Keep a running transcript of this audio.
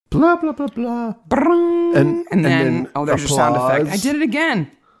blah, blah, blah, blah. And then oh, there's your sound effect. I did it again.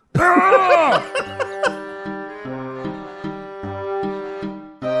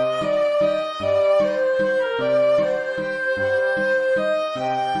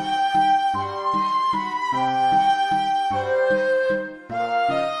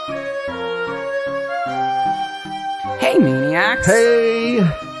 Hey, Maniacs. Hey,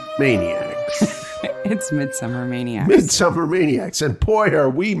 Maniacs. It's Midsomer Maniacs. Midsomer Maniacs. And boy, are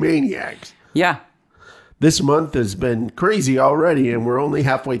we maniacs. Yeah. This month has been crazy already, and we're only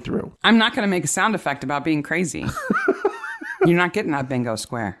halfway through. I'm not going to make a sound effect about being crazy. You're not getting that bingo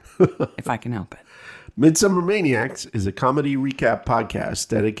square, if I can help it. Midsomer Maniacs is a comedy recap podcast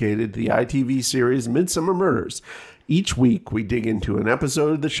dedicated to the ITV series Midsomer Murders. Each week, we dig into an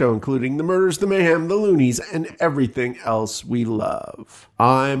episode of the show, including the murders, the mayhem, the loonies, and everything else we love.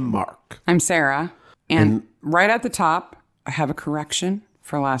 I'm Mark. I'm Sarah. And right at the top, I have a correction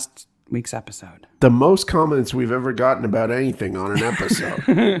for last week's episode. The most comments we've ever gotten about anything on an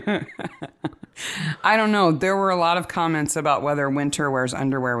episode. I don't know. There were a lot of comments about whether Winter wears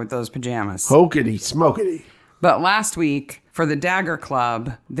underwear with those pajamas. Hokety smokety. But last week, for the Dagger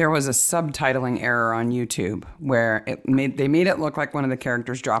Club, there was a subtitling error on YouTube where they made it look like one of the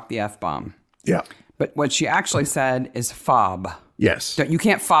characters dropped the F-bomb. Yeah. But what she actually said is fob. Yes. You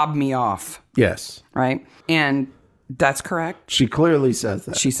can't fob me off. Yes. Right? And that's correct. She clearly says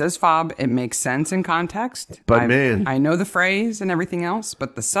that. She says fob. It makes sense in context. But I know the phrase and everything else,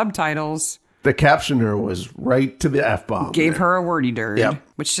 but the subtitles... The captioner was right to the F-bomb. Gave her a wordy dirt. Yep.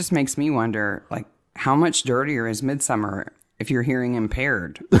 Which just makes me wonder, like, how much dirtier is Midsomer if you're hearing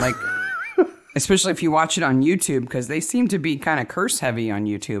impaired? Like, especially if you watch it on YouTube, because they seem to be kind of curse heavy on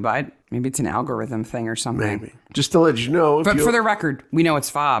YouTube. Maybe it's an algorithm thing or something. Maybe. Just to let you know. But for the record, we know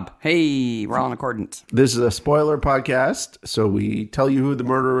it's fob. Hey, we're all in accordance. This is a spoiler podcast, so we tell you who the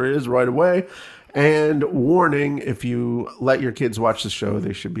murderer is right away. And warning, if you let your kids watch the show,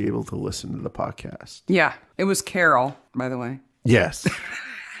 they should be able to listen to the podcast. Yeah. It was Carol, by the way. Yes.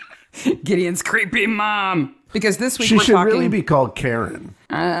 Gideon's creepy mom. Because this week she we're should talking... really be called Karen.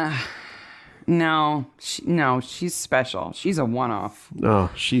 No, she's special. She's a one-off. No,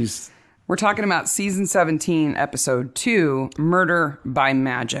 We're talking about season 17, episode 2, Murder by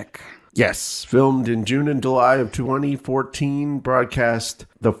Magic. Yes, filmed in June and July of 2014, broadcast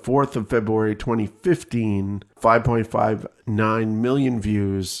the 4th of February 2015, 5.59 million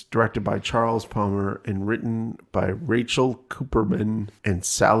views, directed by Charles Palmer and written by Rachel Cooperman and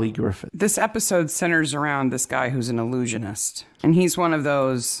Sally Griffith. This episode centers around this guy who's an illusionist, and he's one of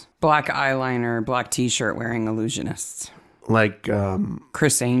those black eyeliner, black t-shirt wearing illusionists. Like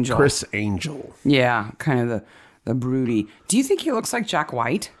Chris Angel. Chris Angel. Yeah, kind of the broody. Do you think he looks like Jack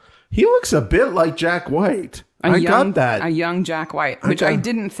White? He looks a bit like Jack White. Got that. A young Jack White, which I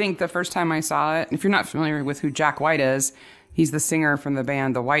didn't think the first time I saw it. If you're not familiar with who Jack White is, he's the singer from the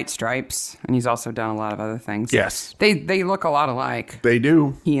band The White Stripes, and he's also done a lot of other things. Yes. They look a lot alike. They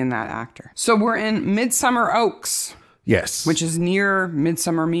do. He and that actor. So we're in Midsummer Oaks. Yes. Which is near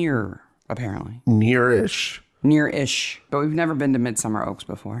Midsummer Mere, apparently. Near-ish. Near-ish. But we've never been to Midsummer Oaks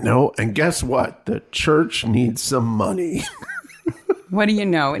before. No, and guess what? The church needs some money. What do you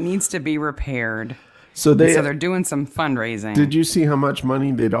know? It needs to be repaired. So they're doing some fundraising. Did you see how much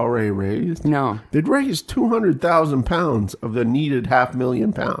money they'd already raised? No. They'd raised 200,000 pounds of the needed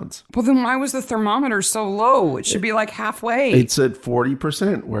 £500,000. Well, then why was the thermometer so low? It should be like halfway. It's at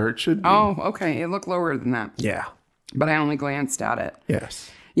 40% where it should be. Oh, okay. It looked lower than that. Yeah. But I only glanced at it.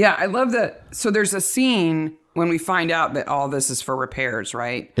 Yes. Yeah, I love that. So there's a scene when we find out that all this is for repairs,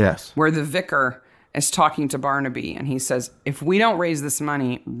 right? Yes. Where the vicar is talking to Barnaby, and he says, if we don't raise this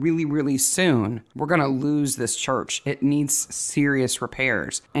money really, really soon, we're going to lose this church. It needs serious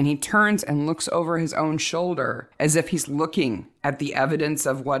repairs. And he turns and looks over his own shoulder as if he's looking at the evidence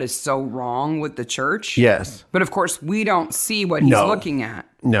of what is so wrong with the church. Yes. But of course, we don't see what he's looking at.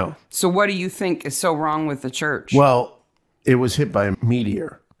 No. So what do you think is so wrong with the church? Well, it was hit by a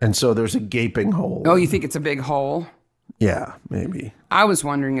meteor, and so there's a gaping hole. Oh, you think it's a big hole? Yeah, maybe. I was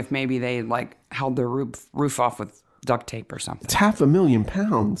wondering if maybe they held the roof off with duct tape or something. It's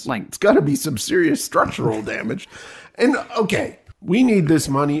 £500,000. It's got to be some serious structural damage. And okay, we need this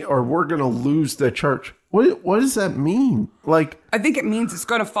money or we're going to lose the church. What does that mean? I think it means it's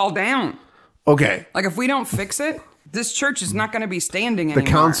going to fall down. Okay. If we don't fix it, this church is not going to be standing anymore.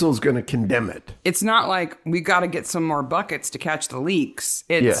 The council's going to condemn it. It's not like we got to get some more buckets to catch the leaks.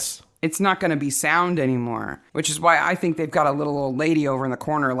 Yes. It's not going to be sound anymore, which is why I think they've got a little old lady over in the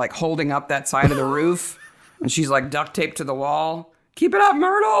corner, holding up that side of the roof. And she's duct taped to the wall. Keep it up,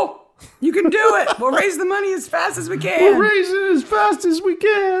 Myrtle. You can do it. We'll raise the money as fast as we can. We'll raise it as fast as we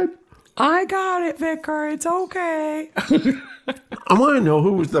can. I got it, Vicar. It's okay. I want to know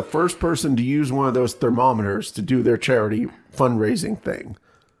who was the first person to use one of those thermometers to do their charity fundraising thing.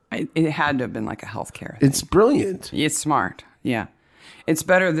 It had to have been like a healthcare thing. It's brilliant. It's smart. Yeah. It's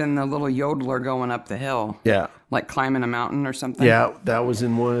better than the little yodeler going up the hill. Yeah. Like climbing a mountain or something. Yeah, that was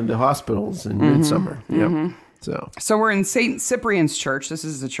in one of the hospitals in Midsomer. Yep. So we're in St. Cyprian's church. This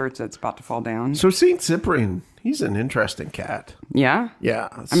is the church that's about to fall down. So St. Cyprian, he's an interesting cat. Yeah? Yeah.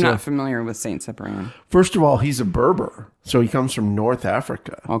 I'm not familiar with St. Cyprian. First of all, he's a Berber. So he comes from North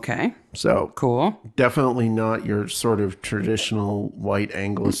Africa. Okay. So cool. Definitely not your sort of traditional white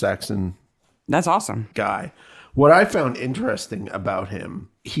Anglo-Saxon That's awesome. guy. What I found interesting about him,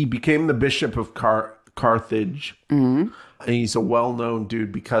 he became the bishop of Carthage. And he's a well-known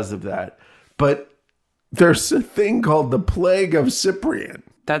dude because of that. But there's a thing called the Plague of Cyprian.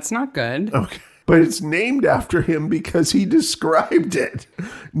 That's not good. Okay. But it's named after him because he described it,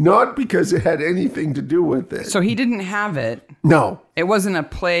 not because it had anything to do with it. So he didn't have it. No. It wasn't a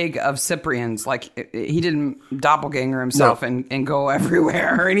plague of Cyprians. Like he didn't doppelganger himself and go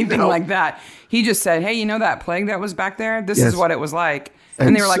everywhere or anything like that. He just said, hey, you know that plague that was back there? This is what it was like.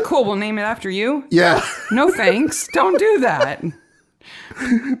 And they were like, cool, we'll name it after you? Yeah. No thanks. Don't do that.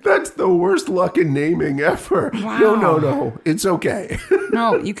 That's the worst luck in naming ever. Wow. No. It's okay.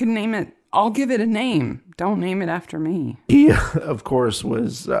 No, you can name it. I'll give it a name. Don't name it after me. He, of course,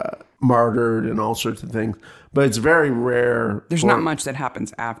 was martyred and all sorts of things. But it's very rare. There's not much that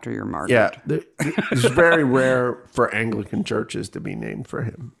happens after you're martyred. Yeah. It's very rare for Anglican churches to be named for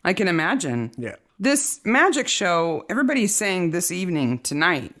him. I can imagine. Yeah. This magic show, everybody's saying this evening,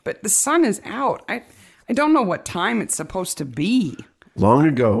 tonight, but the sun is out. I don't know what time it's supposed to be. Long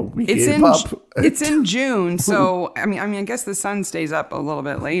ago, we gave up. It's in June, so I mean, I guess the sun stays up a little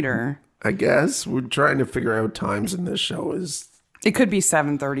bit later. I guess we're trying to figure out times in this show. It could be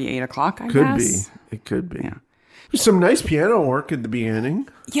 7:30, 8 o'clock. I could guess. be. It could be. Yeah. There's some nice piano work at the beginning.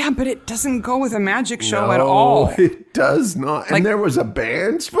 Yeah, but it doesn't go with a magic show at all. It does not. And there was a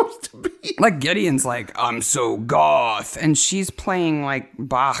band supposed to be. Like Gideon's like, I'm so goth, and she's playing like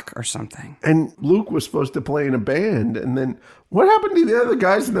Bach or something. And Luke was supposed to play in a band, and then what happened to the other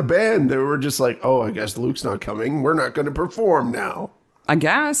guys in the band? They were just like, oh, I guess Luke's not coming. We're not going to perform now. I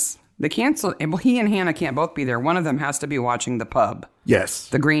guess. They canceled. Well, he and Hannah can't both be there. One of them has to be watching the pub. Yes.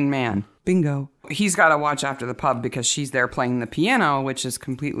 The Green Man. Bingo. He's got to watch after the pub because she's there playing the piano, which is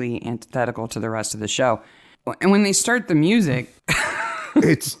completely antithetical to the rest of the show. And when they start the music...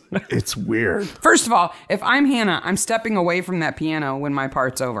 It's weird. First of all, if I'm Hannah, I'm stepping away from that piano when my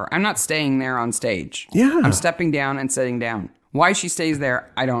part's over. I'm not staying there on stage. Yeah. I'm stepping down and sitting down. Why she stays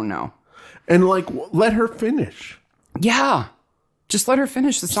there, I don't know. And like, let her finish. Yeah. Just let her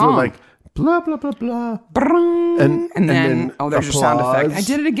finish the song. So like, blah, blah, blah, blah. And then oh, there's your sound effect. I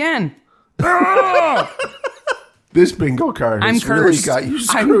did it again. This bingo card has really got you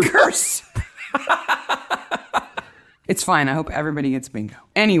screwed. I'm cursed. It's fine. I hope everybody gets bingo.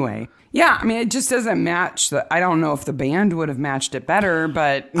 Anyway, yeah, I mean, it just doesn't match. I don't know if the band would have matched it better,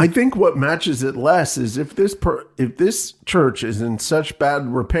 but... I think what matches it less is if this church is in such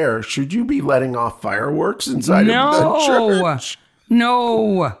bad repair, should you be letting off fireworks inside of the church?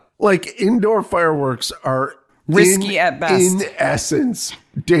 No. Like, indoor fireworks are... risky at best. In essence,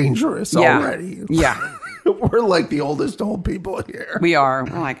 dangerous already. Yeah. We're like the oldest old people here. We are.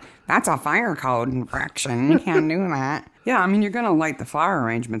 We're like, that's a fire code infraction. You can't do that. Yeah, I mean, you're going to light the flower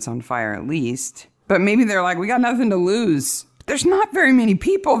arrangements on fire at least. But maybe they're like, we got nothing to lose. There's not very many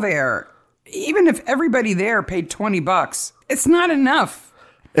people there. Even if everybody there paid $20, it's not enough.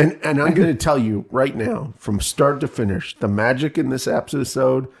 And I'm going to tell you right now, from start to finish, the magic in this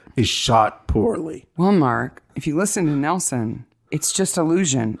episode is shot poorly. Well, Mark, if you listen to Nelson... it's just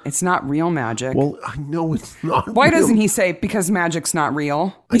illusion. It's not real magic. Well, I know it's not Why real. doesn't he say, because magic's not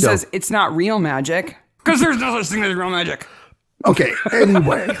real? He says, it's not real magic. Because there's no such thing as real magic. Okay,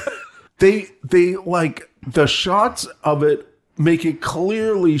 anyway. they like, the shots of it make it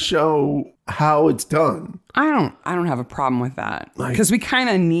clearly show how it's done. I don't have a problem with that. Because we kind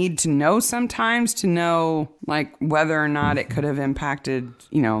of need to know sometimes to know, like, whether or not it could have impacted,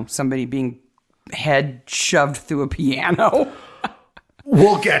 somebody being head shoved through a piano.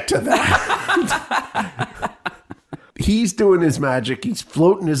 We'll get to that. He's doing his magic. He's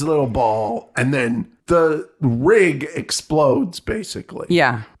floating his little ball. And then the rig explodes, basically.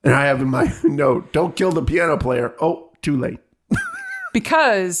 Yeah. And I have in my note, don't kill the piano player. Oh, too late.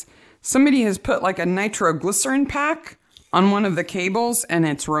 Because somebody has put like a nitroglycerin pack on one of the cables and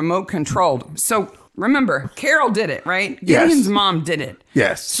it's remote controlled. So remember, Carol did it, right? Yes. Gideon's mom did it.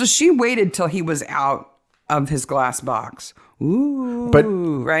 Yes. So she waited till he was out of his glass box. Ooh,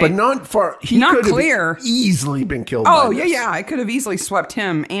 right? But not far. He Not could have clear. easily been killed Oh, by yeah, this. yeah. I could have easily swept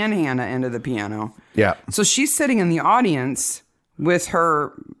him and Hannah into the piano. Yeah. So she's sitting in the audience with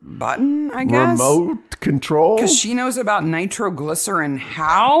her button, I guess. Remote control. Because she knows about nitroglycerin.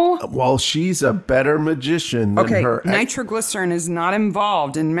 How? Well, she's a better magician than Okay, her. nitroglycerin is not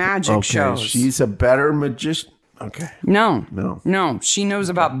involved in magic shows. She's a better magician. Okay. No. She knows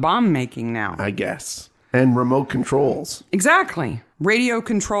about bomb making now. I guess. And remote controls. Exactly.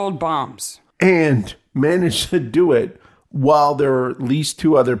 Radio-controlled bombs. And managed to do it while there are at least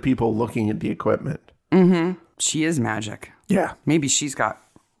 2 other people looking at the equipment. Mm-hmm. She is magic. Yeah. Maybe she's got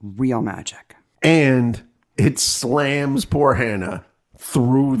real magic. And it slams poor Hannah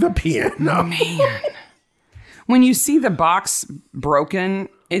through the piano. Man. When you see the box broken,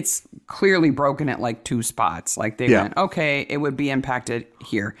 it's clearly broken at like 2 spots. Like they went, okay, it would be impacted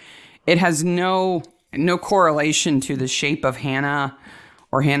here. It has no correlation to the shape of Hannah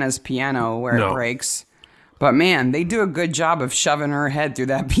or Hannah's piano where it breaks. But man, they do a good job of shoving her head through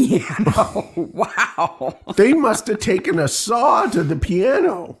that piano. Wow. They must have taken a saw to the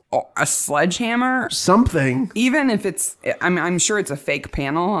piano. Oh, a sledgehammer? Something. Even if it's, I'm sure it's a fake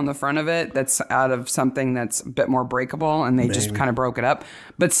panel on the front of it that's out of something that's a bit more breakable and they just kind of broke it up.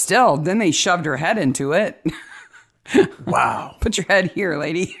 But still, then they shoved her head into it. Wow. Put your head here,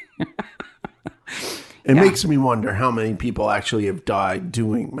 lady. It makes me wonder how many people actually have died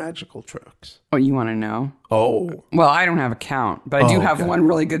doing magical tricks. Oh, you want to know? Oh. Well, I don't have a count, but I do have one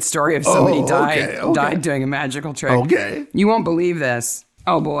really good story of somebody died doing a magical trick. Okay. You won't believe this.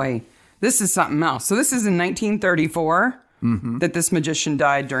 Oh, boy. This is something else. So this is in 1934 that this magician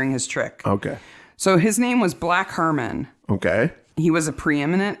died during his trick. Okay. So his name was Black Herman. Okay. He was a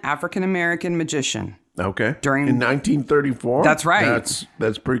preeminent African-American magician. Okay. In 1934? That's right.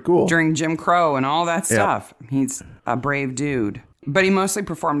 That's pretty cool. During Jim Crow and all that stuff. He's a brave dude. But he mostly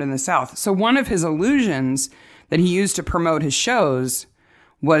performed in the South. So one of his illusions that he used to promote his shows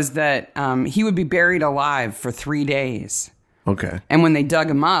was that he would be buried alive for 3 days. Okay. And when they dug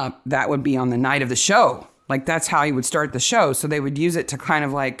him up, that would be on the night of the show. Like, that's how he would start the show. So they would use it to kind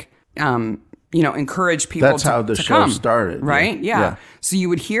of like... encourage people That's how the show started. Right? Yeah. So you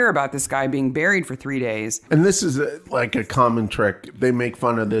would hear about this guy being buried for 3 days. And this is like a common trick. They make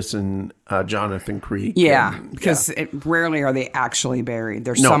fun of this in Jonathan Creek. Yeah, because rarely are they actually buried.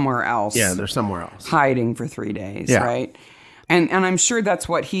 They're somewhere else. Yeah, they're somewhere else. Hiding for 3 days, right? And I'm sure that's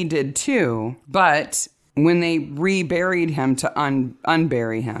what he did too. But when they reburied him to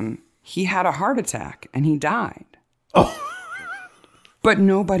unbury him, he had a heart attack and he died. Oh. But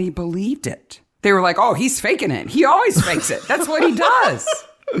nobody believed it. They were like, oh, he's faking it. He always fakes it. That's what he does.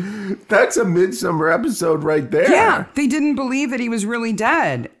 That's a Midsomer episode right there. Yeah, they didn't believe that he was really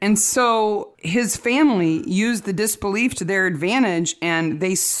dead. And so his family used the disbelief to their advantage and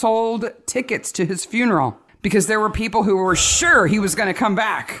they sold tickets to his funeral because there were people who were sure he was going to come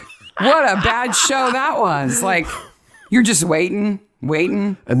back. What a bad show that was. Like, you're just waiting.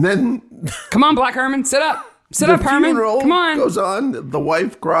 And then... Come on, Black Herman, sit up. Sit up, Herman. Come on. Goes on. The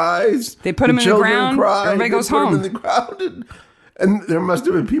wife cries. They put him in the ground. Cry, Everybody goes home. Put him in the ground. And there must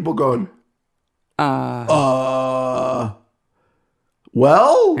have been people going, well?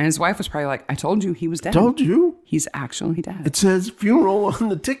 And his wife was probably like, I told you he was dead. Told you. He's actually dead. It says funeral on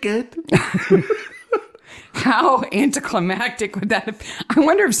the ticket. How anticlimactic would that have? I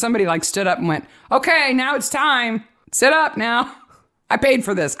wonder if somebody like stood up and went, okay, now it's time. Sit up now. I paid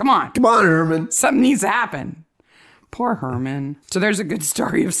for this. Come on. Come on, Herman. Something needs to happen. Poor Herman. So there's a good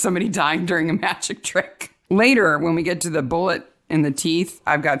story of somebody dying during a magic trick. Later, when we get to the bullet in the teeth,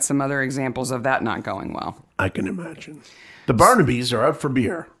 I've got some other examples of that not going well. I can imagine. The Barnabys are up for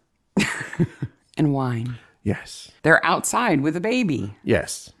beer. And wine. Yes. They're outside with a baby.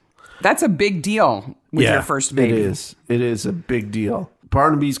 Yes. That's a big deal with your first baby. It is. It is a big deal.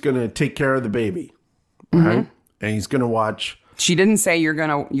 Barnaby's going to take care of the baby. Right? And he's going to watch... She didn't say you're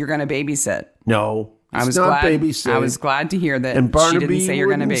gonna babysit. No, I was not glad. babysitting. I was glad to hear that. And Barnaby she didn't say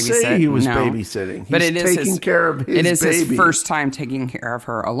you're gonna babysit. Say he was babysitting. He's taking care of his baby. It is his first time taking care of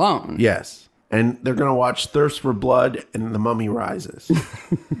her alone. Yes, and they're gonna watch Thirst for Blood and The Mummy Rises.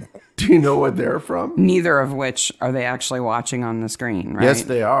 Do you know what they're from? Neither of which are they actually watching on the screen, right? Yes,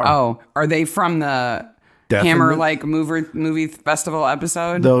 they are. Oh, are they from the Hammer like movie festival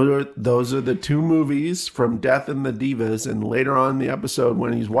episode? Those are the 2 movies from Death and the Divas, and later on in the episode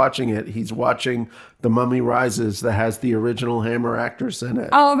when he's watching it, he's watching The Mummy Rises that has the original Hammer actress in it.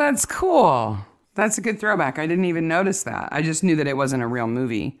 Oh, that's cool. That's a good throwback. I didn't even notice that. I just knew that it wasn't a real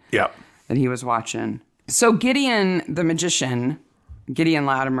movie. Yep. that he was watching. So Gideon, the magician, Gideon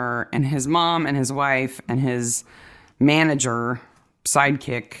Latimer, and his mom and his wife and his manager,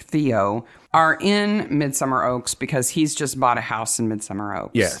 sidekick, Theo, are in Midsummer Oaks because he's just bought a house in Midsummer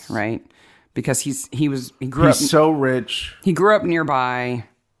Oaks. Yes. Right? Because he grew up. He's so rich. He grew up nearby,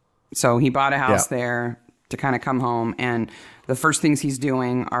 so he bought a house there to kind of come home. And the first things he's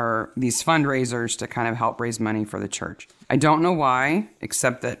doing are these fundraisers to kind of help raise money for the church. I don't know why,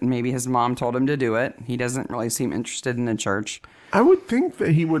 except that maybe his mom told him to do it. He doesn't really seem interested in the church. I would think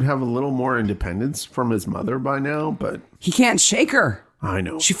that he would have a little more independence from his mother by now, but... He can't shake her. I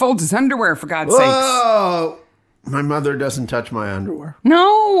know. She folds his underwear, for God's sakes. Oh! My mother doesn't touch my underwear.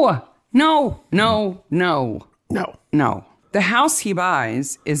 No! The house he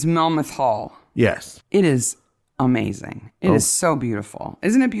buys is Melmoth Hall. Yes. It is amazing. It is so beautiful.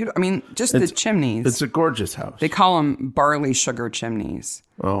 Isn't it beautiful? I mean, just the chimneys. It's a gorgeous house. They call them barley sugar chimneys.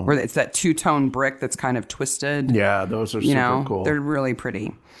 Oh. Where it's that two-tone brick that's kind of twisted. Yeah, those are super cool. They're really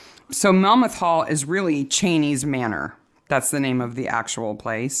pretty. So Melmoth Hall is really Cheney's Manor. That's the name of the actual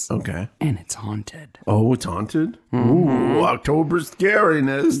place. Okay. And it's haunted. Oh, it's haunted? Ooh, October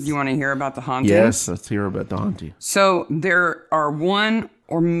scariness. You want to hear about the haunting? Yes, let's hear about the haunting. So there are one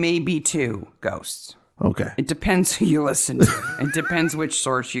or maybe two ghosts. Okay. It depends who you listen to. It depends which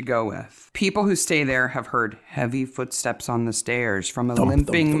source you go with. People who stay there have heard heavy footsteps on the stairs from a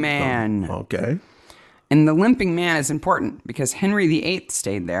limping man. Okay. And the limping man is important because Henry VIII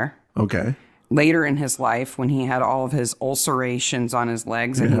stayed there. Okay. Later in his life, when he had all of his ulcerations on his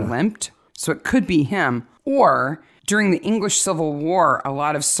legs and he limped. So it could be him. Or during the English Civil War, a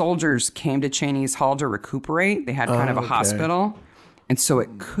lot of soldiers came to Cheney's Hall to recuperate. They had kind of a hospital. And so it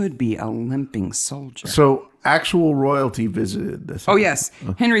could be a limping soldier. So actual royalty visited this house. Oh, yes.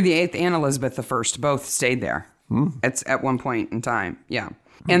 Henry VIII and Elizabeth I both stayed there at one point in time. Yeah.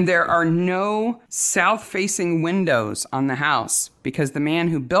 And there are no south-facing windows on the house because the man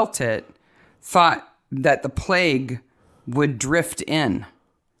who built it thought that the plague would drift in.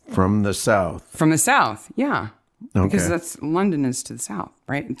 From the south. From the south, yeah. Okay. Because London is to the south,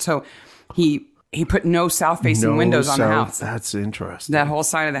 right? And so he put no south-facing windows on the house. That's interesting. That whole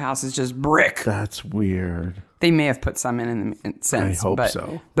side of the house is just brick. That's weird. They may have put some in since. I hope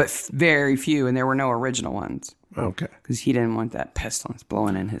so. But very few, and there were no original ones. Okay. Because he didn't want that pestilence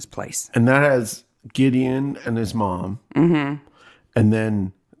blowing in his place. And that has Gideon and his mom. Mm-hmm. And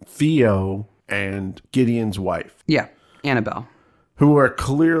then Theo and Gideon's wife. Yeah, Annabelle. Who are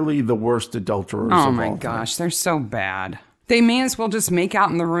clearly the worst adulterers of all Oh my gosh, they're so bad. They may as well just make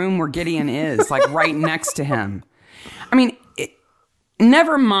out in the room where Gideon is, like right next to him. I mean,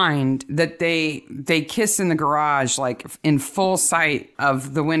 never mind that they kiss in the garage, like in full sight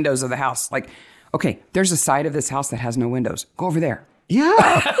of the windows of the house. Like, okay, there's a side of this house that has no windows. Go over there.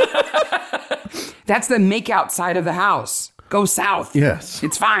 Yeah. That's the make-out side of the house. Go south. Yes.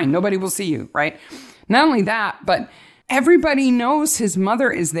 It's fine. Nobody will see you, right? Not only that, but everybody knows his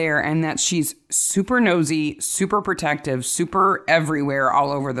mother is there and that she's super nosy, super protective, super everywhere,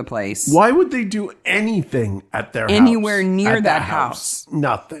 all over the place. Why would they do anything at their house? Anywhere near that house?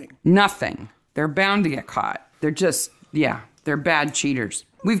 Nothing. Nothing. They're bound to get caught. They're just, they're bad cheaters.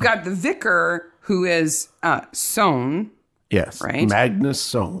 We've got the vicar who is Sohn. Yes. Right? Magnus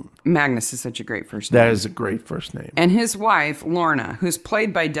Sohn. Magnus is such a great first name. That is a great first name. And his wife, Lorna, who's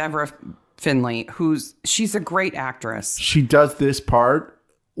played by Deborah Finley, she's a great actress. She does this part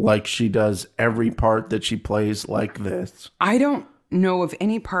like she does every part that she plays like this. I don't know of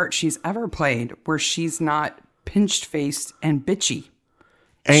any part she's ever played where she's not pinched-faced and bitchy.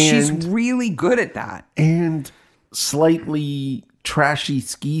 And she's really good at that. And slightly trashy,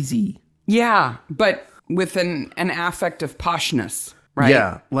 skeezy. Yeah, but with an affect of poshness, right?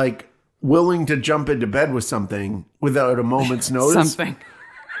 Yeah, like willing to jump into bed with something without a moment's notice. Something.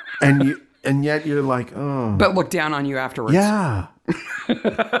 And yet you're like, oh. But look down on you afterwards. Yeah.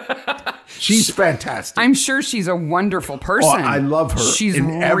 She's fantastic. I'm sure she's a wonderful person. Oh, I love her. She's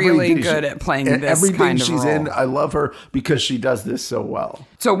really good at playing this everything kind of she's role. in. I love her because she does this so well.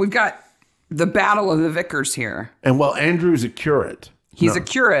 So we've got the battle of the vicars here. And well, Andrew's a curate. He's a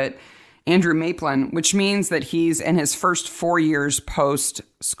curate, Andrew Maplin, which means that he's in his first 4 years post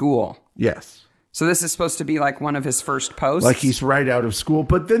school. Yes. So this is supposed to be like one of his first posts. Like he's right out of school.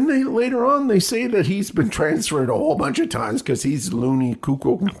 But then later on, they say that he's been transferred a whole bunch of times because he's loony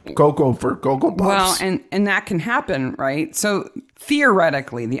Cocoa for Cocoa Puffs. Well, and that can happen, right? So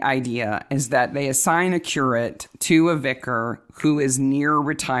theoretically, the idea is that they assign a curate to a vicar who is near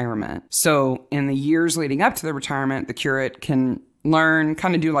retirement. So in the years leading up to the retirement, the curate can learn,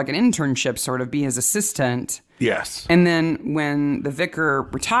 kind of do like an internship, sort of be his assistant. Yes. And then when the vicar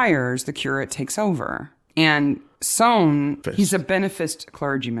retires, the curate takes over. And Sohn, he's a beneficed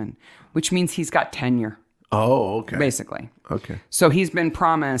clergyman, which means he's got tenure. Oh, okay. Basically. Okay. So he's been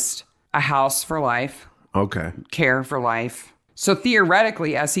promised a house for life. Okay. Care for life. So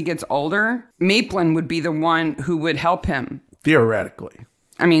theoretically, as he gets older, Maplin would be the one who would help him. Theoretically.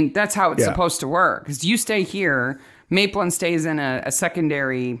 I mean, that's how it's supposed to work. Because you stay here, Maplin stays in a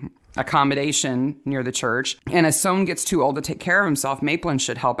secondary accommodation near the church. And as Sohn gets too old to take care of himself, Maplin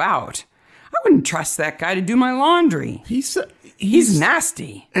should help out. I wouldn't trust that guy to do my laundry. He's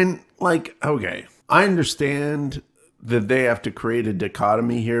nasty. And like, okay, I understand that they have to create a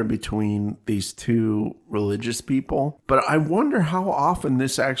dichotomy here between these two religious people. But I wonder how often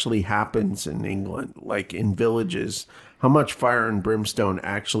this actually happens in England, like in villages, how much fire and brimstone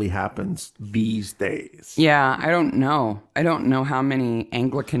actually happens these days. Yeah, I don't know. I don't know how many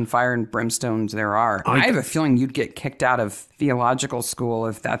Anglican fire and brimstones there are. I have a feeling you'd get kicked out of theological school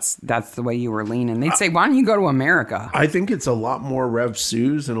if that's the way you were leaning. They'd say, why don't you go to America? I think it's a lot more Rev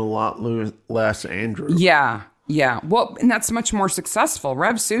Suze and a lot less Andrew. Yeah. Yeah. Well, and that's much more successful.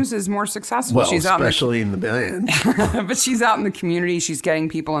 Rev Suze is more successful. Well, she's especially in the band. But she's out in the community. She's getting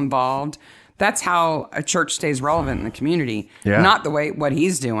people involved. That's how a church stays relevant in the community. Yeah. Not the way what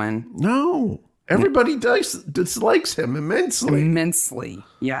he's doing. No. Everybody dislikes him immensely. Immensely.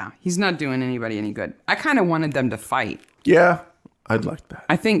 Yeah. He's not doing anybody any good. I kind of wanted them to fight. Yeah. I'd like that.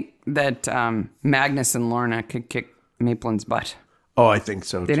 I think that Magnus and Lorna could kick Maplin's butt. Oh, I think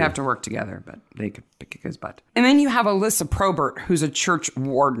so, They'd have to work together, but they could kick his butt. And then you have Alyssa Probert, who's a church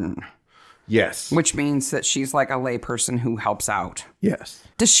warden. Yes. Which means that she's like a layperson who helps out. Yes.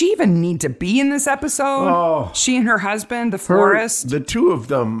 Does she even need to be in this episode? Oh. She and her husband, the florist. The two of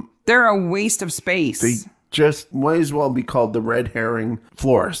them. They're a waste of space. They just might as well be called the red herring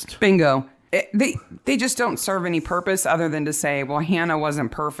florist. Bingo. They just don't serve any purpose other than to say, well, Hannah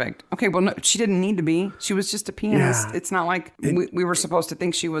wasn't perfect. Okay, well, no, she didn't need to be. She was just a pianist. Yeah. It's not like we were supposed to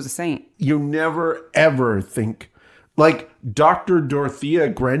think she was a saint. You never, ever think... Like, Dr. Dorothea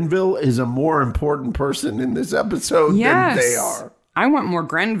Grenville is a more important person in this episode than they are. I want more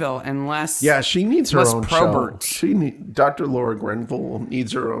Grenville and less... Yeah, she needs her own Probert. show. Dr. Laura Grenville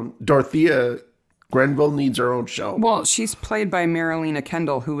needs her own... Dorothea Grenville needs her own show. Well, she's played by Marilena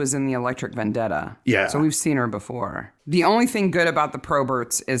Kendall, who was in The Electric Vendetta. Yeah. So we've seen her before. The only thing good about the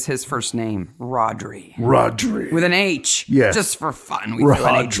Proberts is his first name, Rodri. Rodri. With an H. Yes. Just for fun. We threw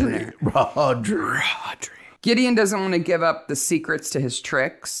an H in there. Rodri. Gideon doesn't want to give up the secrets to his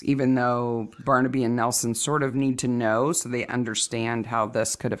tricks, even though Barnaby and Nelson sort of need to know so they understand how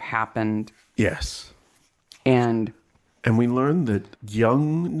this could have happened. Yes. And we learned that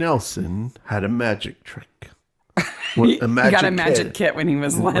young Nelson had a magic trick. He got a magic kit when he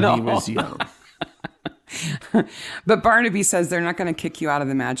was little. When he was young. But Barnaby says they're not going to kick you out of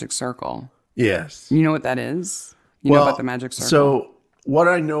the magic circle. Yes. You know what that is? You know about the magic circle? So what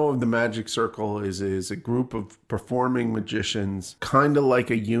I know of the magic circle is a group of performing magicians, kind of like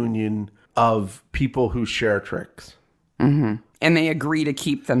a union of people who share tricks. Mm-hmm. And they agree to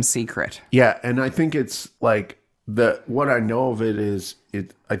keep them secret. Yeah, and I think it's like what I know of it is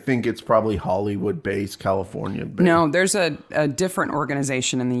I think it's probably Hollywood-based, California-based. No, there's a different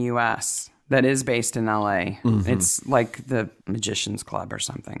organization in the U.S. that is based in L.A. Mm-hmm. It's like the Magicians Club or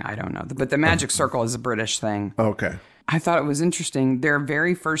something. I don't know. But the Magic Circle is a British thing. Okay. I thought it was interesting. Their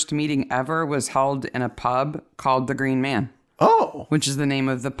very first meeting ever was held in a pub called The Green Man. Oh. Which is the name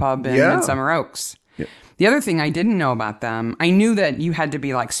of the pub in Midsomer Oaks. Yeah. The other thing I didn't know about them, I knew that you had to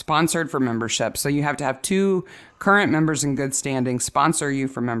be like sponsored for membership. So you have to have 2 current members in good standing sponsor you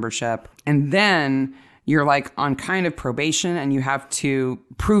for membership. And then you're like on kind of probation and you have to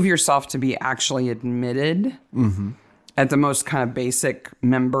prove yourself to be actually admitted at the most kind of basic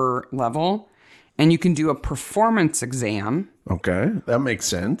member level. And you can do a performance exam. Okay, that makes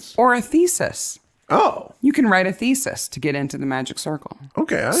sense. Or a thesis. Oh. You can write a thesis to get into the magic circle.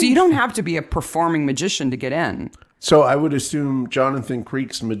 Okay. So you don't have to be a performing magician to get in. So I would assume Jonathan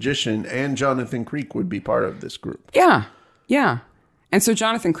Creek's magician and Jonathan Creek would be part of this group. Yeah. Yeah. And so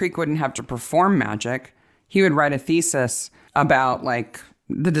Jonathan Creek wouldn't have to perform magic. He would write a thesis about like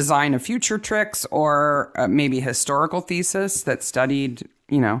the design of future tricks or maybe a historical thesis that studied,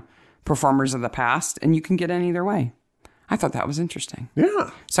 performers of the past, and you can get in either way. I thought that was interesting.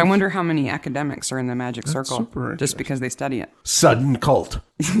 Yeah. So I wonder how many academics are in the magic circle just because they study it. Sudden cult.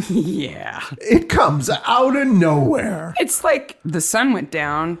 Yeah. It comes out of nowhere. It's like the sun went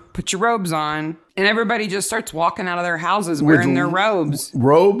down, put your robes on, and everybody just starts walking out of their houses wearing their robes.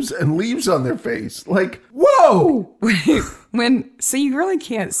 Robes and leaves on their face. Like, whoa! So you really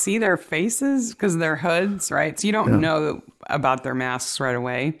can't see their faces because they're hoods, right? So you don't know about their masks right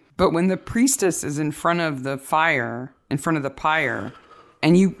away. But when the priestess is in front of the pyre,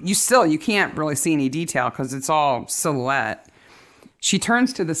 and you can't really see any detail because it's all silhouette. She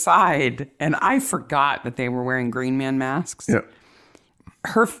turns to the side, and I forgot that they were wearing Green Man masks.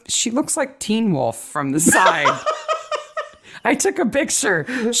 Yeah. She looks like Teen Wolf from the side. I took a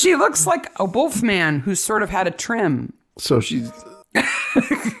picture. She looks like a wolf man who's sort of had a trim. So she's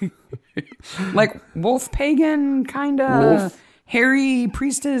like wolf pagan, kind of hairy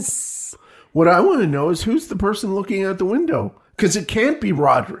priestess. What I want to know is who's the person looking out the window? Because it can't be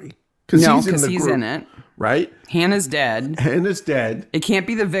Rodri. No, because he's in it. Right? Hannah's dead. It can't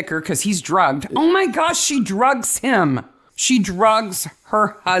be the vicar because he's drugged. Oh my gosh, she drugs him. She drugs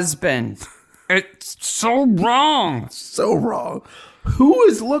her husband. It's so wrong. So wrong. Who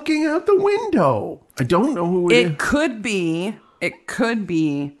is looking out the window? I don't know who it is. It could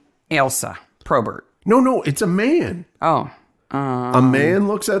be Elsa Probert. No, it's a man. Oh. A man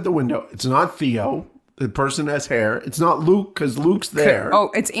looks out the window. It's not Theo. The person has hair. It's not Luke because Luke's there. Oh,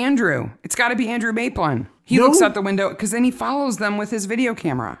 it's Andrew. It's got to be Andrew Maplin. He looks out the window because then he follows them with his video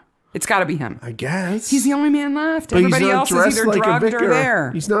camera. It's got to be him. I guess. He's the only man left. Everybody else is either drugged or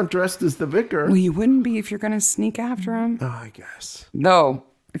there. He's not dressed as the vicar. Well, you wouldn't be if you're going to sneak after him. Oh, I guess. No.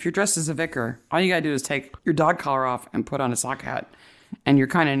 If you're dressed as a vicar, all you got to do is take your dog collar off and put on a sock hat. And you're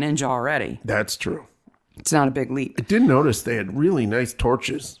kind of ninja already. That's true. It's not a big leap. I did notice they had really nice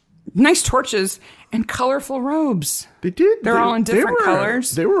torches. Nice torches and colorful robes. They did. They're all in different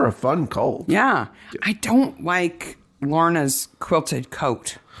colors. They were a fun cult. Yeah. I don't like Lorna's quilted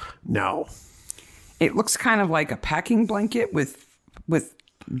coat. No. It looks kind of like a packing blanket with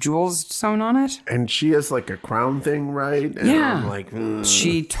jewels sewn on it. And she has like a crown thing, right? And yeah. I'm like,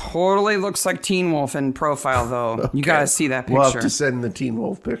 she totally looks like Teen Wolf in profile, though. Okay. You got to see that picture. We'll have to send the Teen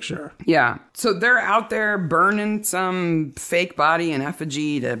Wolf picture. Yeah. So they're out there burning some fake body in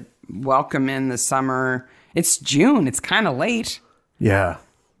effigy to welcome in the summer. It's June. It's kind of late. Yeah.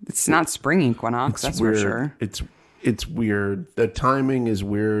 It's not spring equinox, that's weird. For sure. It's weird. The timing is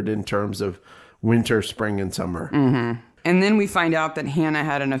weird in terms of winter, spring, and summer. Mm-hmm. And then we find out that Hannah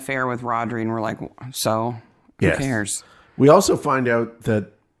had an affair with Rodri, and we're like, so who cares? We also find out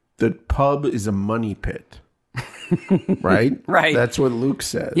that the pub is a money pit. Right? Right. That's what Luke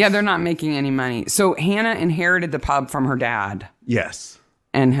says. Yeah, they're not making any money. So Hannah inherited the pub from her dad. Yes.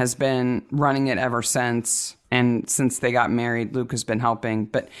 And has been running it ever since. And since they got married, Luke has been helping.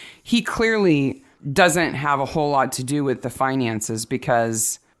 But he clearly doesn't have a whole lot to do with the finances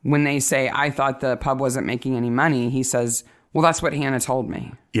because when they say, I thought the pub wasn't making any money, he says, well, that's what Hannah told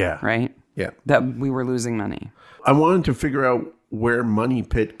me. Yeah. Right? Yeah. That we were losing money. I wanted to figure out where money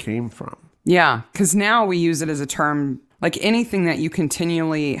pit came from. Yeah, because now we use it as a term, like anything that you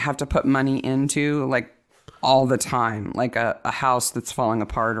continually have to put money into, like all the time, like a house that's falling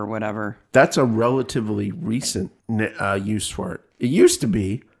apart or whatever. That's a relatively recent use for it. It used to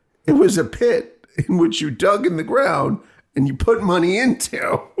be, it was a pit in which you dug in the ground and you put money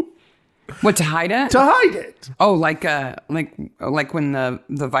into. What, to hide it? To hide it. Oh, like when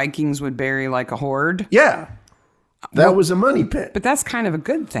the Vikings would bury like a hoard? Yeah. That was a money pit. But that's kind of a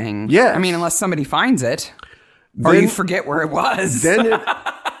good thing. Yeah. I mean, unless somebody finds it or you forget where it was.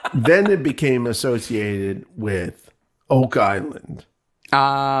 Then it became associated with Oak Island,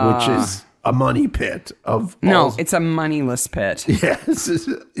 which is a money pit of it's a moneyless pit. Yes,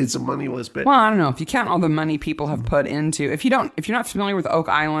 it's a moneyless pit. Well, I don't know if you count all the money people have put into. If you're not familiar with Oak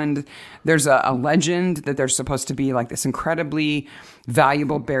Island, there's a legend that there's supposed to be like this incredibly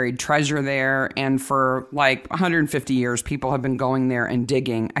valuable buried treasure there, and for like 150 years, people have been going there and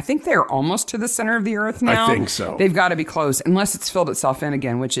digging. I think they're almost to the center of the earth now. I think so. They've got to be close, unless it's filled itself in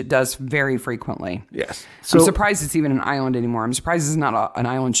again, which it does very frequently. Yes. So, I'm surprised it's even an island anymore. I'm surprised it's not an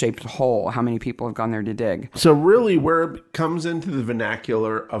island-shaped hole, how many people have gone there to dig. So really where it comes into the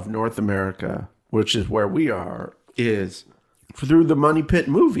vernacular of North America, which is where we are, is through the Money Pit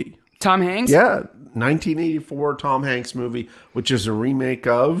movie. Tom Hanks? Yeah. 1984 Tom Hanks movie, which is a remake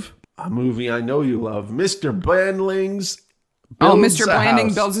of a movie I know you love, Mr. Blanding's Mr.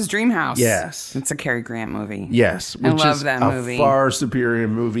 Blanding builds his dream house. Yes. It's a Cary Grant movie. Yes. I love that movie. A far superior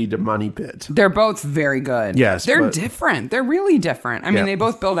movie to Money Pit. They're both very good. Yes. They're different. They're really different. I mean, they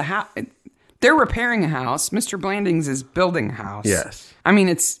both build a house. They're repairing a house. Mr. Blanding's is building a house. Yes. I mean,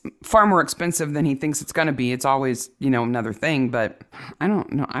 it's far more expensive than he thinks it's going to be. It's always, another thing, but I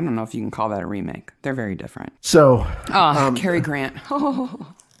don't know. I don't know if you can call that a remake. They're very different. So, Cary Grant.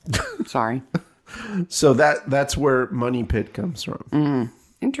 Oh, sorry. So that's where Money Pit comes from.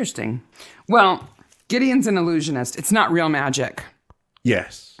 Interesting. Well, Gideon's an illusionist. It's not real magic.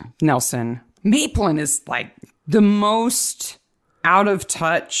 Yes. Nelson. Maplin is like the most out of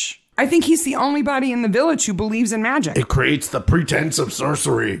touch. I think he's the only body in the village who believes in magic. It creates the pretense of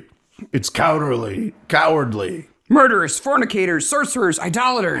sorcery. It's cowardly. Murderers, fornicators, sorcerers,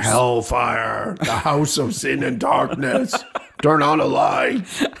 idolaters. Hellfire, the house of sin and darkness. Turn on a light.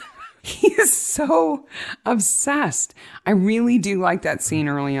 He is so obsessed. I really do like that scene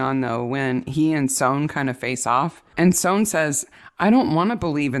early on, though, when he and Sohn kind of face off. And Sohn says, I don't want to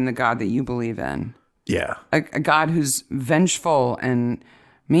believe in the God that you believe in. Yeah. A God who's vengeful and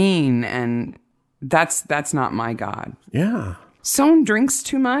mean, and that's not my God. Yeah. Sohn drinks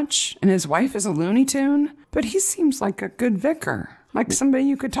too much, and his wife is a Looney Tune, but he seems like a good vicar, like somebody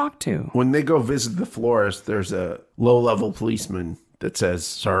you could talk to. When they go visit the florist, there's a low-level policeman that says,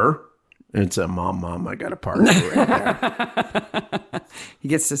 sir. And it's a mom, I got a party right there. He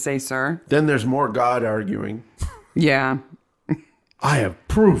gets to say, sir. Then there's more God arguing. Yeah. I have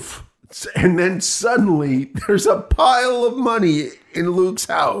proof. And then suddenly there's a pile of money in Luke's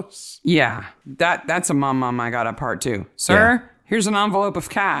house. Yeah. That's a mom, I got a part too. Sir, here's an envelope of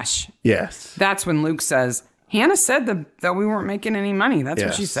cash. Yes. That's when Luke says, Hannah said that we weren't making any money. That's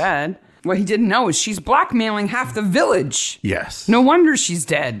what she said. What he didn't know is she's blackmailing half the village. Yes. No wonder she's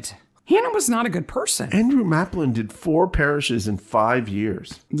dead. Hannah was not a good person. Andrew Maplin did 4 parishes in 5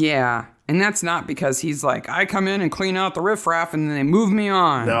 years. Yeah. And that's not because he's like, I come in and clean out the riffraff and then they move me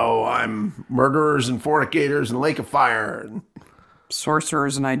on. No, I'm murderers and fornicators and lake of fire.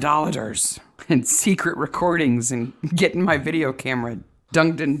 Sorcerers and idolaters. And secret recordings and getting my video camera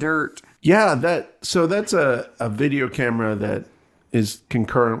dunked in dirt. Yeah, that's a video camera that is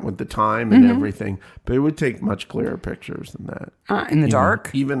concurrent with the time and everything, but it would take much clearer pictures than that. In the dark?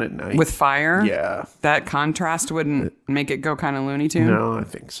 Even at night. With fire? Yeah. That contrast wouldn't make it go kind of Looney Tune? No, I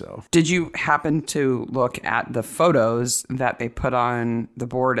think so. Did you happen to look at the photos that they put on the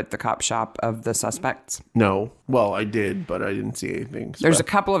board at the cop shop of the suspects? No. Well, I did, but I didn't see anything. There's a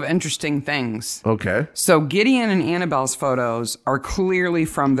couple of interesting things. Okay. So Gideon and Annabelle's photos are clearly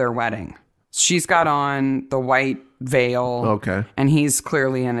from their wedding. She's got on the white veil. Okay. And he's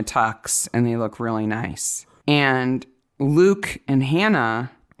clearly in a tux, and they look really nice. And Luke and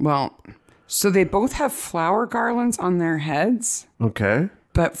Hannah, well, so they both have flower garlands on their heads. Okay.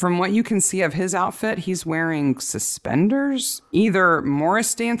 But from what you can see of his outfit, he's wearing suspenders, either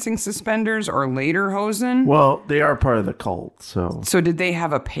Morris dancing suspenders or lederhosen. Well, they are part of the cult, so. So did they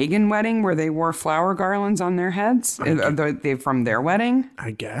have a pagan wedding where they wore flower garlands on their heads? Are they from their wedding?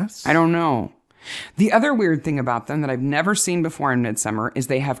 I guess. I don't know. The other weird thing about them that I've never seen before in Midsomer is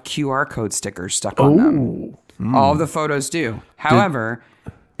they have QR code stickers stuck on them. All of the photos do. However,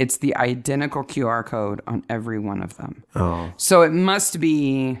 it's the identical QR code on every one of them. Oh. So it must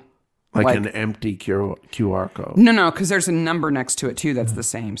be like an empty QR code. No, because there's a number next to it too that's the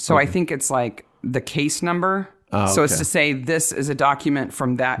same. So I think it's like the case number. So it's to say this is a document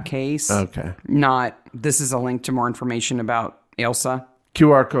from that case. Okay. Not this is a link to more information about Elsa.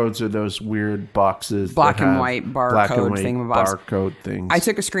 QR codes are those weird boxes. Black and white barcode thingamabobs. Barcode things. I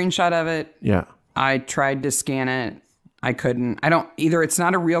took a screenshot of it. Yeah. I tried to scan it. I couldn't. Either it's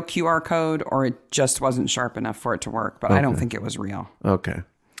not a real QR code or it just wasn't sharp enough for it to work, but I don't think it was real. Okay.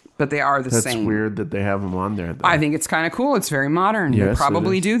 But they are the same. That's weird that they have them on there, though. I think it's kind of cool. It's very modern. Yes, they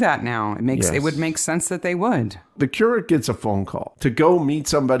probably do that now. It would make sense that they would. The curate gets a phone call to go meet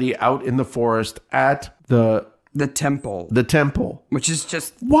somebody out in the forest at the temple. The temple. Which is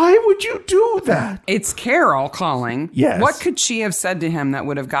just... Why would you do that? It's Carol calling. Yes. What could she have said to him that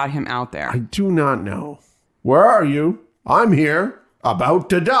would have got him out there? I do not know. Where are you? I'm here. About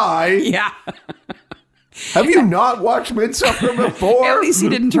to die. Yeah. Have you not watched Midsomer before? At least he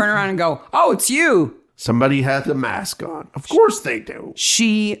didn't turn around and go, oh, it's you. Somebody has a mask on. Of course they do.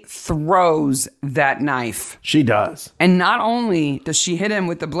 She throws that knife. She does. And not only does she hit him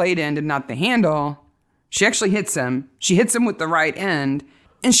with the blade end and not the handle, she actually hits him. She hits him with the right end,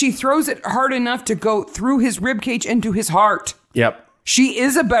 and she throws it hard enough to go through his ribcage into his heart. Yep. She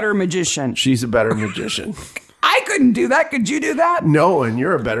is a better magician. She's a better magician. I couldn't do that. Could you do that? No, and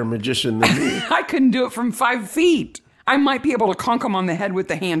you're a better magician than me. I couldn't do it from 5 feet. I might be able to conk him on the head with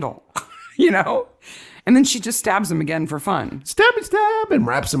the handle, you know? And then she just stabs him again for fun. Stab and stab, and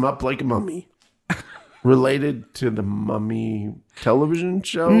wraps him up like a mummy. Related to the Mummy television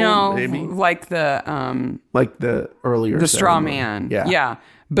show? No, maybe? like the earlier the straw ceremony. man. Yeah.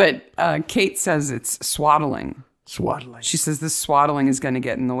 But Kate says it's swaddling. Swaddling. She says this swaddling is going to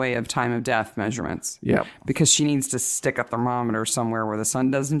get in the way of time of death measurements. Yeah. Because she needs to stick a thermometer somewhere where the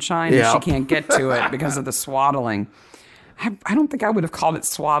sun doesn't shine. Yep. And she can't get to it because of the swaddling. I don't think I would have called it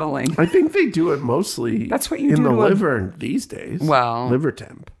swaddling. I think they do it mostly That's what you in do the to liver these days. Well, liver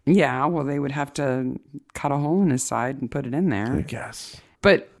temp. Yeah, well, they would have to cut a hole in his side and put it in there. I guess.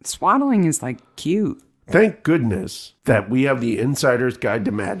 But swaddling is like cute. Thank goodness that we have the Insider's Guide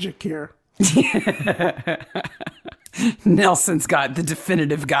to Magic here. Nelson's got the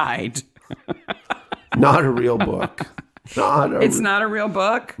definitive guide. Not a real book. It's not a real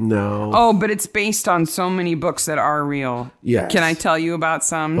book? No. Oh, but it's based on so many books that are real. Yes. Can I tell you about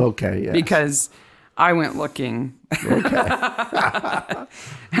some? Okay, yes. Because I went looking. Okay.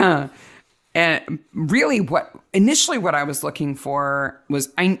 And really what I was looking for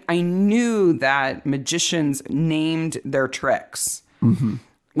was I knew that magicians named their tricks. Mm-hmm.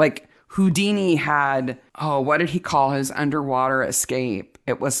 Like Houdini had, what did he call his underwater escape?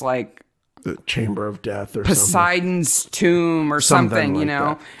 It was like the Chamber of Death or Poseidon's tomb or something, you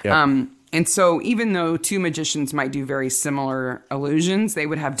know? Yep. And so even though two magicians might do very similar illusions, they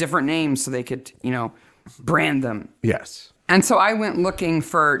would have different names so they could, brand them. Yes. And so I went looking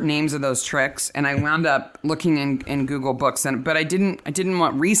for names of those tricks, and I wound up looking in Google Books. But I didn't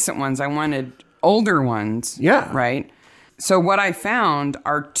want recent ones. I wanted older ones. Yeah. Right? So what I found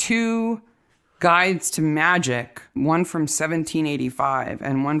are two guides to magic, one from 1785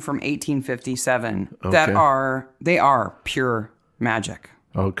 and one from 1857, that are pure magic.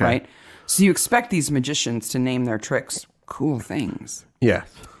 Okay. Right? So you expect these magicians to name their tricks cool things. Yes.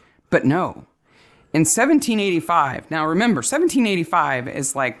 But no. In 1785, now remember, 1785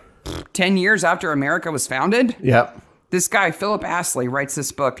 is like 10 years after America was founded. Yep. This guy, Philip Astley, writes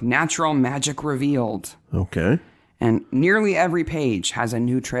this book, Natural Magic Revealed. Okay. And nearly every page has a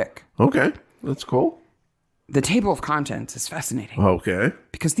new trick. Okay. That's cool. The table of contents is fascinating. Okay.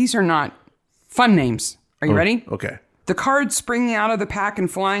 Because these are not fun names. Are you ready? Okay. The card springing out of the pack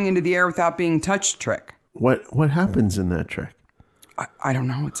and flying into the air without being touched trick. What happens in that trick? I don't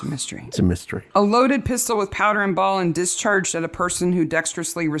know. It's a mystery. It's a mystery. A loaded pistol with powder and ball and discharged at a person who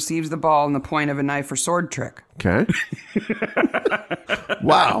dexterously receives the ball in the point of a knife or sword trick. Okay.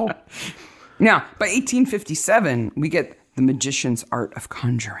 Wow. Now, by 1857, we get the magician's art of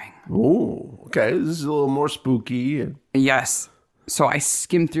conjuring. Oh, okay. This is a little more spooky. Yes. So I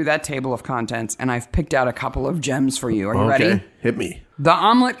skimmed through that table of contents, and I've picked out a couple of gems for you. Are you ready? Hit me. The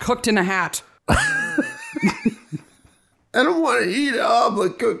omelet cooked in a hat. I don't want to eat an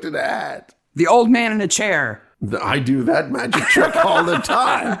omelet cooked in a hat. The old man in a chair. I do that magic trick all the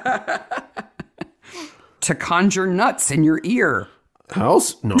time. To conjure nuts in your ear.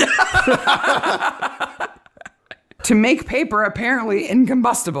 House? No. To make paper apparently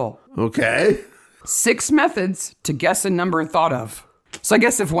incombustible. Okay. 6 methods to guess a number thought of. So I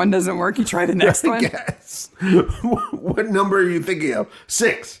guess if one doesn't work, you try the next one. Yes. What number are you thinking of?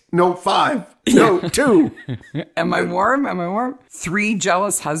 6. No, 5. No, 2. Am I warm? 3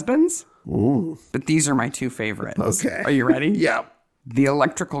 jealous husbands? Ooh. But these are my 2 favorites. Okay. Are you ready? Yeah. The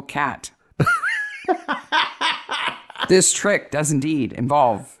electrical cat. This trick does indeed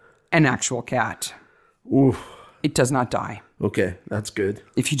involve an actual cat. Ooh. It does not die. Okay, that's good.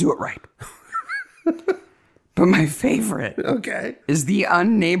 If you do it right. But my favorite is the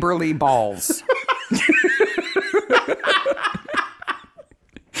unneighborly balls.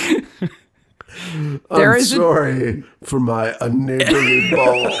 I'm sorry for my unneighborly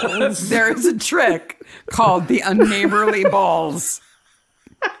balls. There is a trick called the unneighborly balls.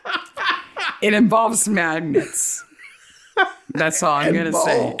 It involves magnets. That's all I'm going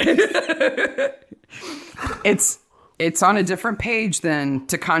to say. It's on a different page than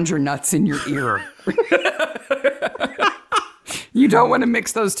to conjure nuts in your ear. You don't want to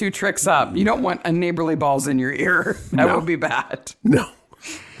mix those 2 tricks up. You don't want unneighborly balls in your ear. That would be bad. No.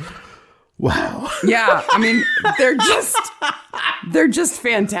 Wow. Yeah, I mean, they're just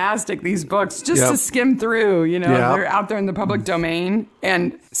fantastic, these books, just to skim through, they're out there in the public domain.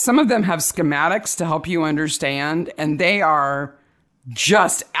 And some of them have schematics to help you understand, and they are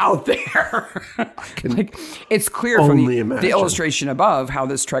just out there. Like, it's clear from the illustration above how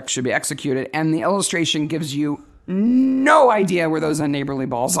this trick should be executed, and the illustration gives you no idea where those unneighborly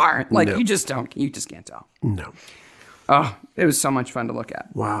balls are. Like, you just can't tell. No. Oh, it was so much fun to look at.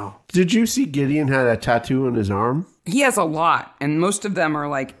 Wow. Did you see Gideon had a tattoo on his arm? He has a lot, and most of them are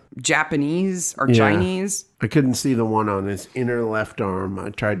like Japanese or Chinese. I couldn't see the one on his inner left arm.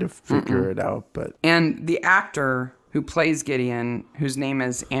 I tried to figure it out, but... And the actor who plays Gideon, whose name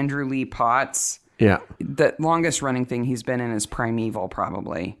is Andrew Lee Potts... Yeah. The longest running thing he's been in is Primeval,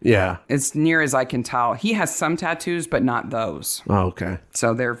 probably. Yeah. As near as I can tell. He has some tattoos, but not those. Oh, okay.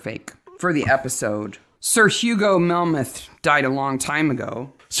 So they're fake. For the episode, Sir Hugo Melmoth died a long time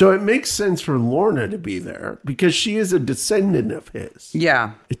ago. So it makes sense for Lorna to be there because she is a descendant of his.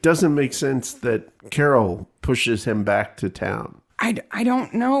 Yeah. It doesn't make sense that Carol pushes him back to town. I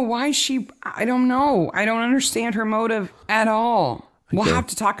don't know why I don't know. I don't understand her motive at all. We'll have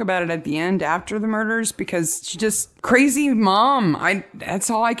to talk about it at the end after the murders because she just crazy mom. That's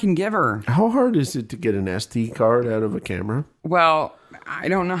all I can give her. How hard is it to get an SD card out of a camera? Well, I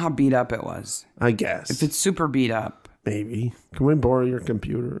don't know how beat up it was. I guess. If it's super beat up. Maybe. Can we borrow your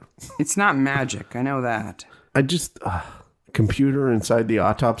computer? It's not magic. I know that. I just... computer inside the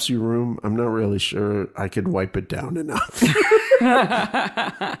autopsy room, I'm not really sure I could wipe it down enough.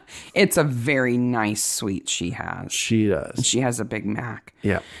 It's a very nice suite she has. She does. She has a Big Mac.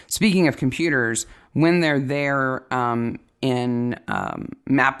 Yeah. Speaking of computers, when they're there in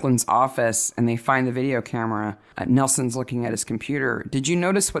Maplin's office and they find the video camera, Nelson's looking at his computer. Did you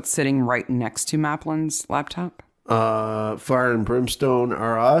notice what's sitting right next to Maplin's laptop? Fire and Brimstone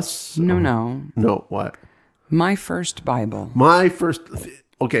Are Us? No. No, what? My First Bible.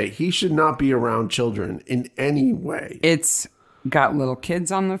 Okay, he should not be around children in any way. It's got little kids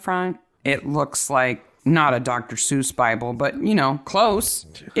on the front. It looks like not a Dr. Seuss Bible, but, close.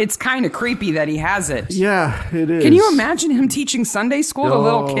 It's kind of creepy that he has it. Yeah, it is. Can you imagine him teaching Sunday school to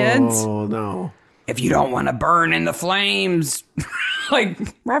little kids? Oh, no. If you don't want to burn in the flames. Like,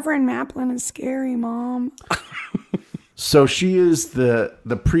 Reverend Maplin is scary, Mom. So she is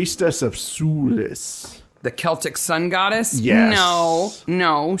the priestess of Sulis. The Celtic sun goddess? Yes.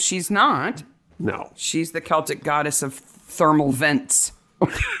 No, she's not. No. She's the Celtic goddess of thermal vents.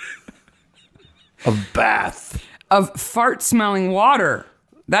 Of Bath. Of fart-smelling water.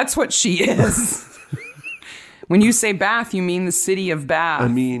 That's what she is. When you say Bath, you mean the city of Bath. I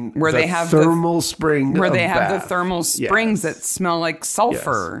mean, where they have thermal spring where of they have Bath. the thermal springs that smell like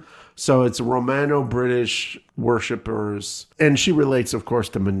sulfur. Yes. So it's Romano-British worshippers. And she relates, of course,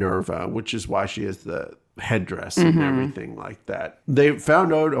 to Minerva, which is why she has the headdress and everything like that. They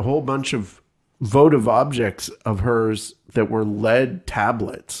found out a whole bunch of votive objects of hers that were lead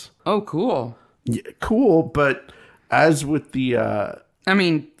tablets. Oh, cool. Yeah, cool, but as with the...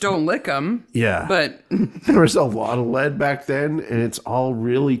 don't lick them. Yeah. But there was a lot of lead back then, and it's all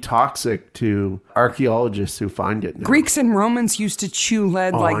really toxic to archaeologists who find it now. Greeks and Romans used to chew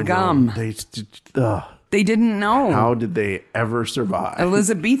lead like gum. They didn't know. How did they ever survive?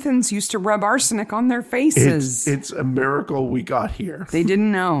 Elizabethans used to rub arsenic on their faces. It's a miracle we got here. They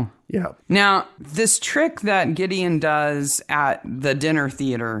didn't know. Yeah. Now, this trick that Gideon does at the dinner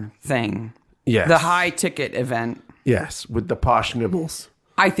theater thing, yes. The high ticket event. Yes, with the posh nibbles.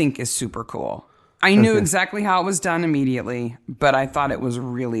 I think is super cool. I knew exactly how it was done immediately, but I thought it was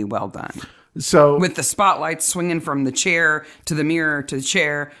really well done. So with the spotlight swinging from the chair to the mirror to the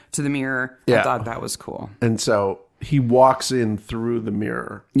chair to the mirror, I thought that was cool. And so he walks in through the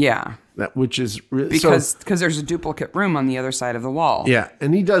mirror. Yeah. Which is really because there's a duplicate room on the other side of the wall. Yeah,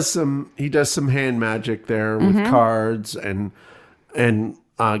 and he does some hand magic there with cards and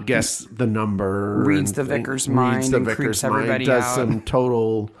guess the number. Reads the vicar's mind and creeps everybody out. Does some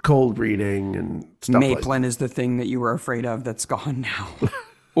total cold reading and stuff Maplin is the thing that you were afraid of that's gone now.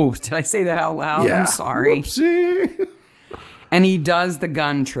 Oh, did I say that out loud? Yeah. I'm sorry. Whoopsie. And he does the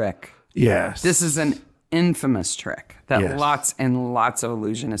gun trick. Yes. This is an infamous trick that lots and lots of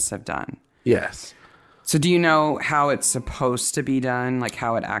illusionists have done. Yes. So do you know how it's supposed to be done? Like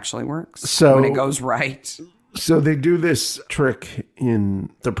how it actually works? So when it goes right? So they do this trick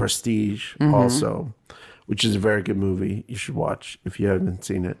in The Prestige also, which is a very good movie. You should watch if you haven't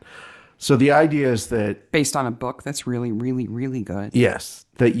seen it. So the idea is that... Based on a book that's really, really, really good. Yes.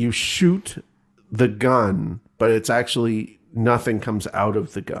 That you shoot the gun, but it's actually nothing comes out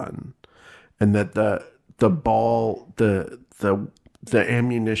of the gun. And that the ball, the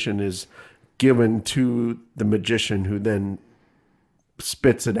ammunition is given to the magician who then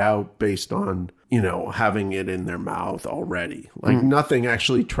spits it out based on, having it in their mouth already. Like nothing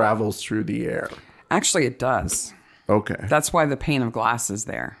actually travels through the air. Actually, it does. Okay. That's why the pane of glass is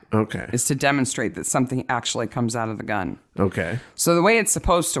there. Okay. Is to demonstrate that something actually comes out of the gun. Okay. So the way it's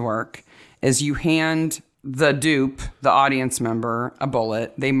supposed to work is you hand the dupe, the audience member, a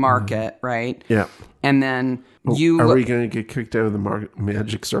bullet. They mark it, right? Yeah. And then Are we going to get kicked out of the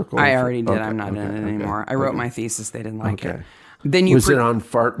magic circle? I already did. Okay, I'm not in it anymore. I wrote my thesis. They didn't like it. Then was it on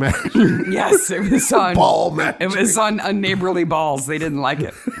fart magic? Yes, it was on ball magic. It was on Unneighborly balls. They didn't like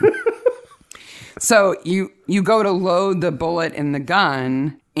it. So you go to load the bullet in the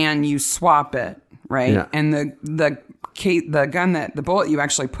gun and you swap it, right? Yeah. And the bullet you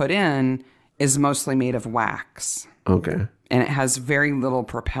actually put in is mostly made of wax. Okay. And it has very little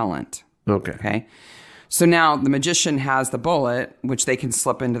propellant. Okay. So now the magician has the bullet, which they can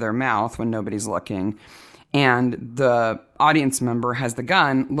slip into their mouth when nobody's looking. And the audience member has the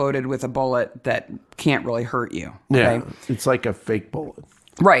gun loaded with a bullet that can't really hurt you. Okay? Yeah, it's like a fake bullet.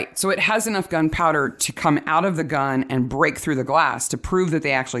 Right. So it has enough gunpowder to come out of the gun and break through the glass to prove that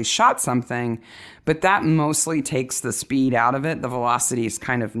they actually shot something. But that mostly takes the speed out of it. The velocity is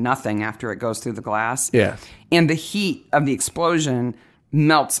kind of nothing after it goes through the glass. Yeah. And the heat of the explosion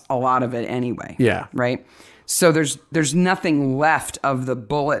melts a lot of it anyway. Yeah. Right. So there's nothing left of the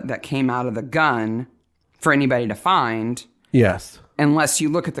bullet that came out of the gun for anybody to find. Yes. Unless you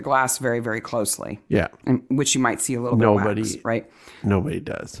look at the glass very, very closely. Yeah. And which you might see a little bit of wax, right? Nobody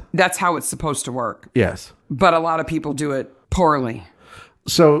does. That's how it's supposed to work. Yes. But a lot of people do it poorly.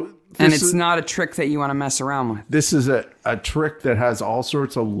 So and it's not a trick that you want to mess around with. This is a trick that has all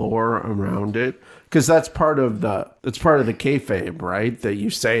sorts of lore around it. Because that's part of the kayfabe, right? That you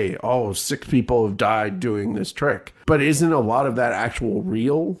say, 6 people have died doing this trick. But isn't a lot of that actual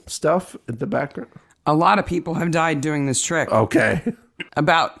real stuff at the background? A lot of people have died doing this trick. Okay.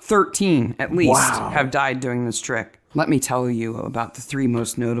 About 13, at least, have died doing this trick. Let me tell you about the 3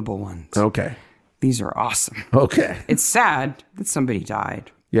 most notable ones. Okay. These are awesome. Okay. It's sad that somebody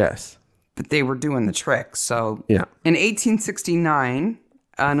died. Yes. But they were doing the trick. So yeah. In 1869,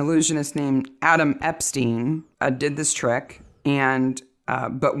 an illusionist named Adam Epstein did this trick, and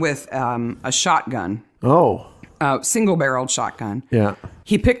but with a shotgun. Oh. Single-barreled shotgun. Yeah.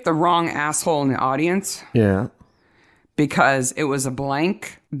 He picked the wrong asshole in the audience. Yeah. Because it was a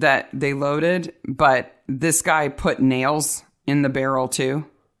blank that they loaded, but this guy put nails in the barrel too.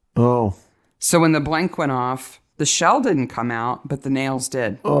 Oh. So when the blank went off, the shell didn't come out, but the nails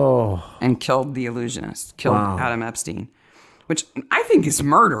did. Oh. And killed the illusionist. Killed Adam Epstein. Which I think is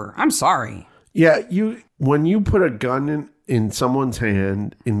murder. I'm sorry. Yeah, when you put a gun in someone's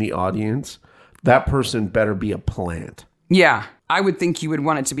hand in the audience, that person better be a plant. Yeah, I would think you would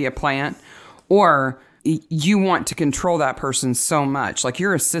want it to be a plant, or you want to control that person so much. Like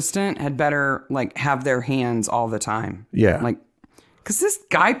your assistant had better have their hands all the time. Yeah. Because this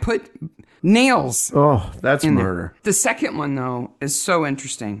guy put nails. Oh, that's murder. The second one, though, is so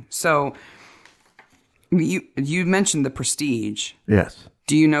interesting. So you mentioned The Prestige. Yes.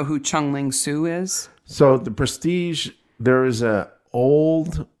 Do you know who Chung Ling Soo is? So The Prestige, there is a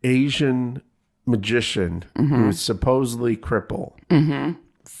old Asian magician who is supposedly crippled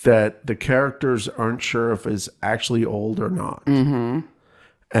that the characters aren't sure if is actually old or not, and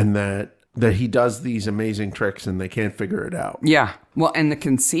that he does these amazing tricks and they can't figure it out. Yeah. Well, and the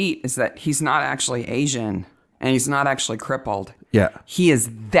conceit is that he's not actually Asian and he's not actually crippled. Yeah. He is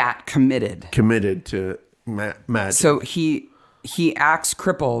that committed to magic. So he acts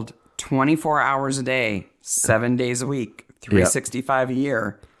crippled 24 hours a day, 7 days a week, 365 a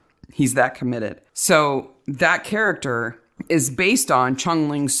year. He's that committed. So that character is based on Chung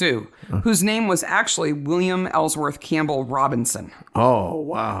Ling Soo, whose name was actually William Ellsworth Campbell Robinson. Oh,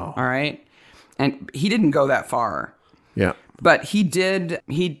 wow. All right. And he didn't go that far. Yeah. But he did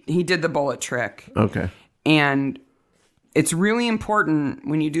the bullet trick. Okay. And it's really important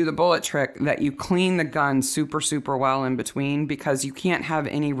when you do the bullet trick that you clean the gun super, super well in between, because you can't have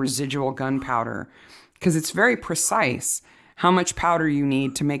any residual gunpowder, because it's very precise how much powder you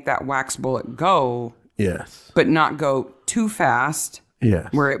need to make that wax bullet go. Yes. But not go too fast.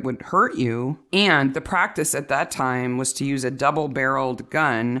 Yes. Where it would hurt you. And the practice at that time was to use a double-barreled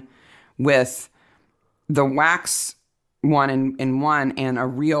gun with the wax one in one and a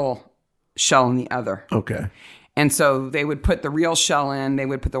real shell in the other. Okay. And so they would put the real shell in, they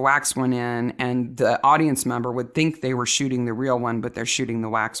would put the wax one in, and the audience member would think they were shooting the real one, but they're shooting the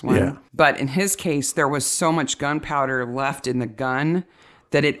wax one. Yeah. But in his case, there was so much gunpowder left in the gun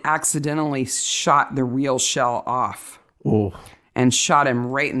that it accidentally shot the real shell off. Oh. And shot him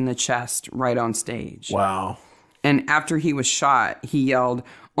right in the chest, right on stage. Wow. And after he was shot, he yelled,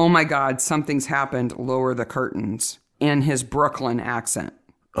 "Oh my God, something's happened, lower the curtains," in his Brooklyn accent.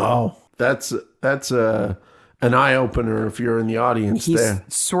 Oh, that's an eye-opener if you're in the audience. He there.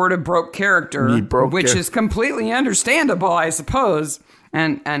 Sort of broke character, which is completely understandable, I suppose.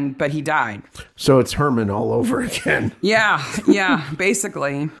 But he died. So it's Herman all over again. Yeah,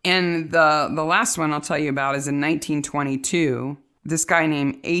 basically. And the last one I'll tell you about is in 1922. This guy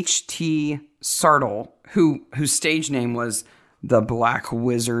named H.T. Sartle, whose stage name was the Black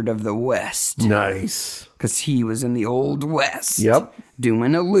Wizard of the West. Nice. Because he was in the Old West. Yep.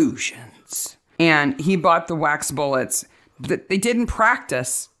 Doing illusions. And he bought the wax bullets. They didn't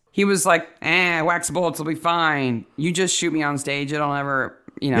practice. He was like, wax bullets will be fine. You just shoot me on stage. It'll never,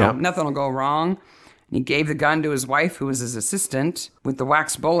 nothing will go wrong. And he gave the gun to his wife, who was his assistant, with the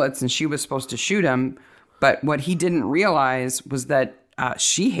wax bullets, and she was supposed to shoot him. But what he didn't realize was that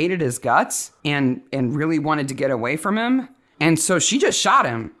she hated his guts and really wanted to get away from him. And so she just shot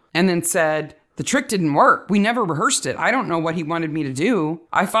him and then said, the trick didn't work. We never rehearsed it. I don't know what he wanted me to do.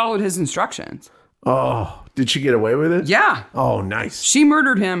 I followed his instructions. Oh, did she get away with it? Yeah. Oh, nice. She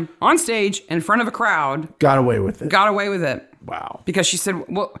murdered him on stage in front of a crowd. Got away with it. Got away with it. Wow. Because she said,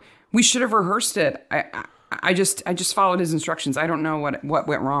 well, we should have rehearsed it. I just followed his instructions. I don't know what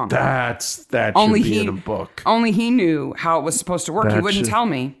went wrong. That should be in a book. Only he knew how it was supposed to work. He wouldn't tell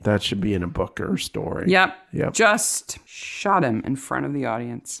me. That should be in a book or a story. Yep. Yep. Just shot him in front of the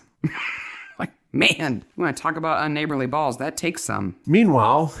audience. Like, man, you want to talk about unneighborly balls? That takes some.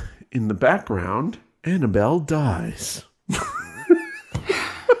 Meanwhile, in the background, Annabelle dies.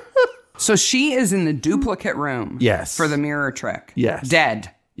 So she is in the duplicate room. Yes. For the mirror trick. Yes. Dead.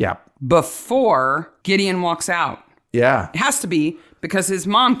 Yep. Before Gideon walks out. Yeah. It has to be because his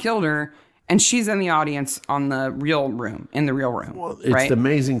mom killed her and she's in the audience in the real room. Well, it's right? the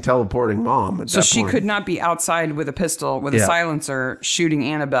amazing teleporting mom at that point. So she could not be outside with a pistol, with a silencer, shooting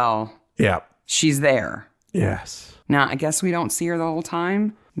Annabelle. Yeah. She's there. Yes. Now, I guess we don't see her the whole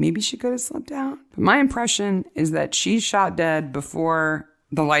time. Maybe she could have slipped out. But my impression is that she's shot dead before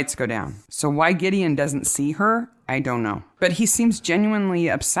the lights go down. So why Gideon doesn't see her, I don't know. But he seems genuinely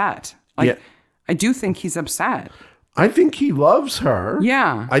upset. I do think he's upset. I think he loves her.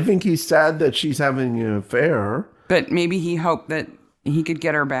 Yeah. I think he's sad that she's having an affair. But maybe he hoped that he could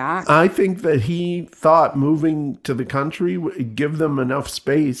get her back. I think that he thought moving to the country would give them enough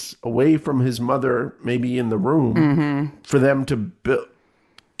space away from his mother, maybe in the room, for them to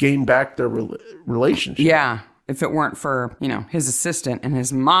gain back their relationship. Yeah. If it weren't for, his assistant and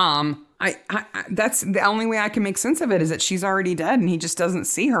his mom, that's the only way I can make sense of it, is that she's already dead and he just doesn't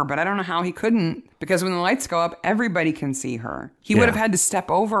see her. But I don't know how he couldn't, because when the lights go up, everybody can see her. He would have had to step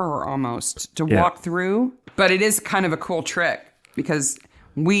over her almost to walk through. But it is kind of a cool trick because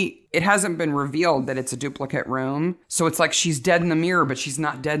it hasn't been revealed that it's a duplicate room. So it's like she's dead in the mirror, but she's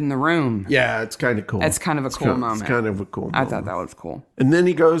not dead in the room. Yeah, it's kind of cool. It's kind of a cool moment. It's kind of a cool moment. I thought that was cool. And then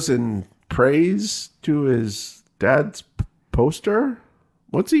he goes and prays to his dad's poster.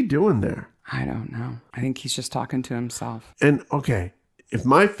 What's he doing there? I don't know. I think he's just talking to himself. And okay, if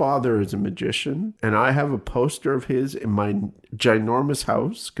my father is a magician and I have a poster of his in my ginormous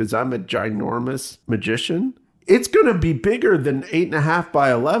house, because I'm a ginormous magician, it's going to be bigger than 8.5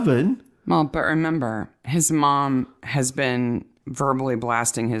 by 11. Well, but remember, his mom has been verbally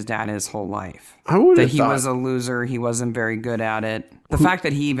blasting his dad his whole life. I would have thought he was a loser. He wasn't very good at it. The fact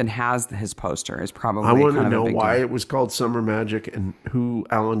that he even has his poster is probably I want kind to of know a big why deal. it was called Summer Magic and who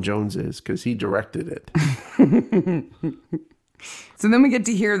Alan Jones is, because he directed it. So then we get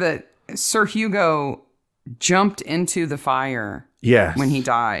to hear that Sir Hugo jumped into the fire when he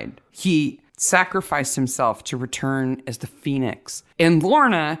died. He sacrificed himself to return as the Phoenix. And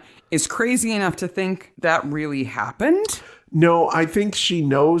Lorna is crazy enough to think that really happened. No, I think she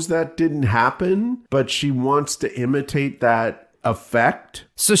knows that didn't happen, but she wants to imitate that effect.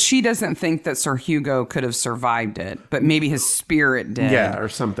 So she doesn't think that Sir Hugo could have survived it, but maybe his spirit did. Yeah, or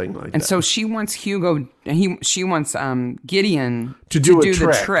something like that. And so she wants she wants Gideon to do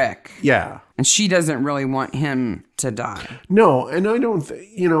the trick. Yeah. And she doesn't really want him to die. No, and I don't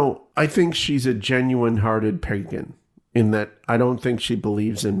I think she's a genuine-hearted pagan in that I don't think she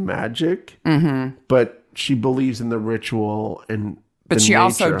believes in magic, but she believes in the ritual and But she nature.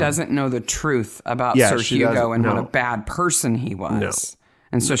 also doesn't know the truth about Sir Hugo and what a bad person he was. No.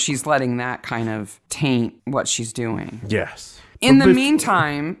 And so she's letting that kind of taint what she's doing. Yes. In the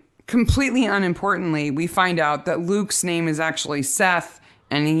meantime, completely unimportantly, we find out that Luke's name is actually Seth,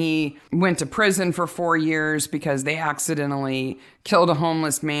 and he went to prison for 4 years because they accidentally killed a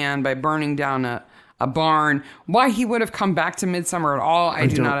homeless man by burning down a barn. Why he would have come back to Midsomer at all, I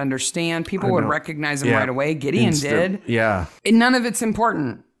do not understand. People would recognize him right away. Gideon did. Yeah. And none of it's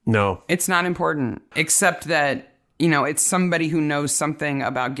important. No. It's not important, except that, it's somebody who knows something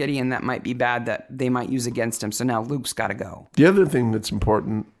about Gideon that might be bad that they might use against him. So now Luke's got to go. The other thing that's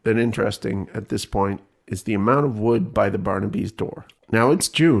important and interesting at this point is the amount of wood by the Barnaby's door. Now it's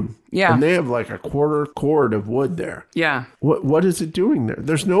June. Yeah. And they have like a quarter cord of wood there. Yeah. What is it doing there?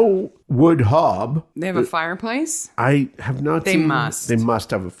 There's no wood hob. They have a fireplace? I have not seen. They must. They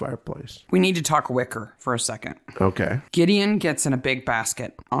must have a fireplace. We need to talk wicker for a second. Okay. Gideon gets in a big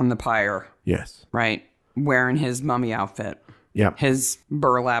basket on the pyre. Yes. Right? Wearing his mummy outfit. Yep. His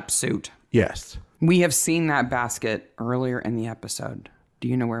burlap suit. Yes. We have seen that basket earlier in the episode. Do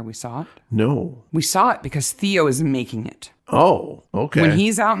you know where we saw it? No. We saw it because Theo is making it. Oh, okay. When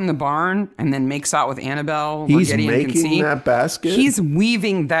he's out in the barn and then makes out with Annabelle, he's where Gideon can see, making that basket? He's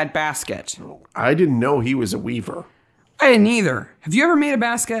weaving that basket. I didn't know he was a weaver. I didn't either. Have you ever made a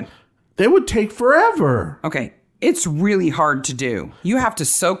basket? They would take forever. Okay. It's really hard to do. You have to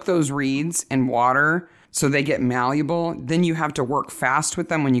soak those reeds in water so they get malleable. Then you have to work fast with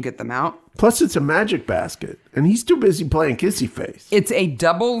them when you get them out. Plus, it's a magic basket, and he's too busy playing kissy face. It's a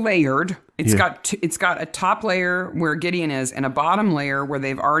double layered. It's got a top layer where Gideon is and a bottom layer where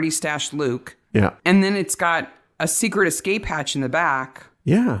they've already stashed Luke. Yeah. And then it's got a secret escape hatch in the back.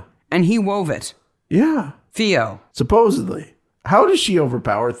 Yeah. And he wove it. Yeah. Theo. Supposedly. How does she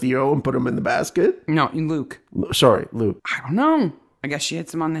overpower Theo and put him in the basket? No, Luke. Sorry, Luke. I don't know. I guess she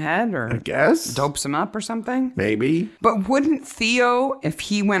hits him on the head or I guess. dopes him up or something. Maybe. But wouldn't Theo, if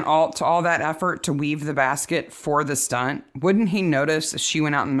he went all that effort to weave the basket for the stunt, wouldn't he notice if she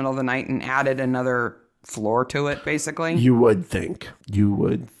went out in the middle of the night and added another floor to it, basically? You would think. You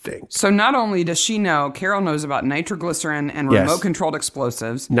would think. So not only does she know, Carol knows about nitroglycerin and remote-controlled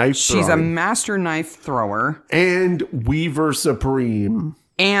explosives. She's a master knife thrower. And Weaver Supreme.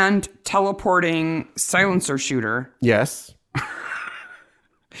 And teleporting silencer shooter. Yes.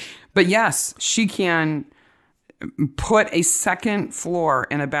 But yes, she can put a second floor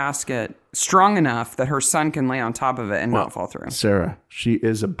in a basket strong enough that her son can lay on top of it and not fall through. Sarah, she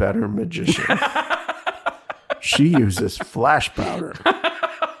is a better magician. She uses flash powder.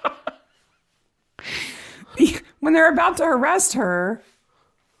 When they're about to arrest her...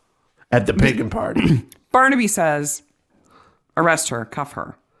 At the pagan party. Barnaby says, arrest her, cuff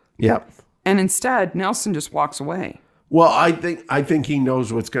her. Yep. And instead, Nelson just walks away. Well, I think he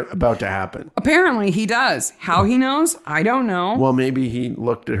knows what's about to happen. Apparently, he does. How he knows, I don't know. Well, maybe he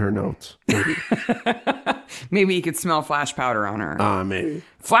looked at her notes. Maybe. Maybe he could smell flash powder on her. Maybe.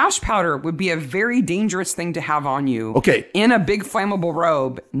 Flash powder would be a very dangerous thing to have on you. Okay. In a big flammable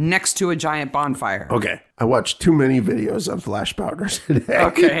robe next to a giant bonfire. Okay. I watched too many videos on flash powder today.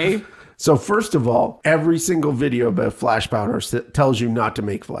 Okay. So first of all, every single video about flash powder tells you not to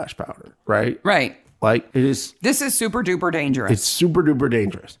make flash powder, right? Right. Like it is. This is super duper dangerous. It's super duper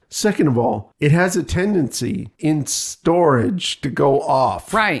dangerous. Second of all, it has a tendency in storage to go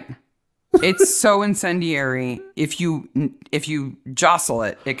off. Right. It's so incendiary. If you jostle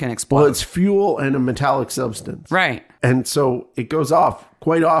it, it can explode. Well, it's fuel and a metallic substance. Right. And so it goes off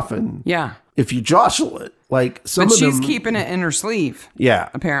quite often. Yeah. If you jostle it, like some but of them. she's keeping it in her sleeve. Yeah.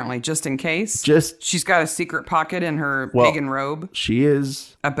 Apparently, just in case. She's got a secret pocket in her pagan robe. She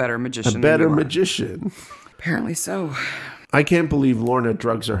is a better magician. A better magician. Apparently so. I can't believe Lorna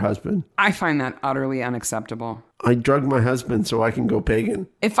drugs her husband. I find that utterly unacceptable. I drug my husband so I can go pagan.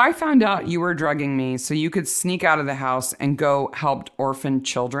 If I found out you were drugging me so you could sneak out of the house and go help orphaned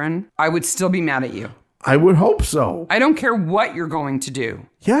children, I would still be mad at you. I would hope so. I don't care what you're going to do.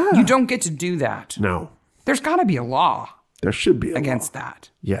 Yeah. You don't get to do that. No. There's got to be a law. There should be against that.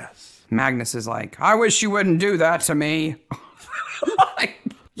 Yes. Magnus is like, I wish you wouldn't do that to me.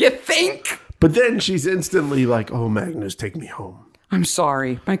 You think? But then she's instantly like, oh, Magnus, take me home. I'm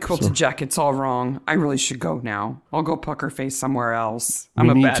sorry. My quilted jacket's all wrong. I really should go now. I'll go pucker face somewhere else.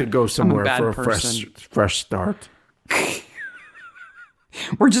 We need to go somewhere for a fresh start.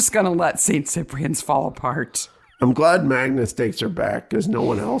 We're just going to let St. Cyprian's fall apart. I'm glad Magnus takes her back because no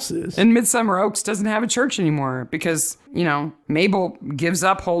one else is. And Midsummer Oaks doesn't have a church anymore because, Mabel gives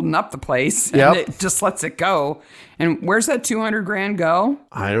up holding up the place and it just lets it go. And where's that $200,000 go?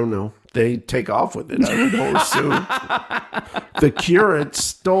 I don't know. They take off with it, I would assume. The curate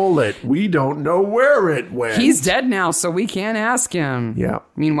stole it. We don't know where it went. He's dead now, so we can't ask him. Yeah.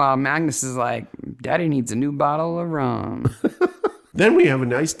 Meanwhile, Magnus is like, Daddy needs a new bottle of rum. Then we have a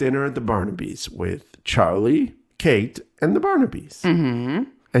nice dinner at the Barnabys with Charlie, Kate, and the Barnabys. Mm-hmm.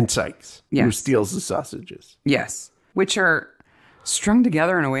 And Sykes, who steals the sausages. Yes. Which are strung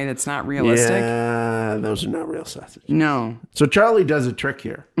together in a way that's not realistic. Yeah, those are not real sausages. No. So Charlie does a trick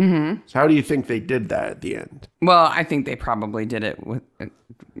here. Mm-hmm. So how do you think they did that at the end? Well, I think they probably did it with,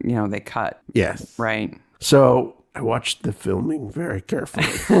 they cut. Yes. Right. So I watched the filming very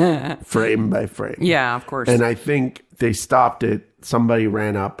carefully, frame by frame. Yeah, of course. And I think they stopped it. Somebody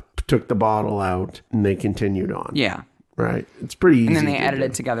ran up, took the bottle out, and they continued on. Yeah. Right. It's pretty easy. And then they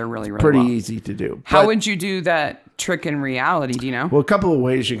edited it together really, really pretty well. easy to do. How would you do that trick in reality? Do you know? Well, a couple of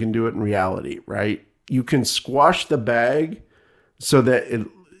ways you can do it in reality, right? You can squash the bag so that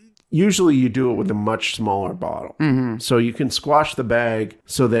usually you do it with a much smaller bottle. Mm-hmm. So you can squash the bag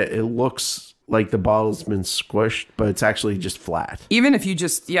so that it looks like the bottle's been squished, but it's actually just flat. Even if you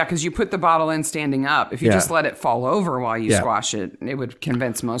just, because you put the bottle in standing up. If you just let it fall over while you squash it, it would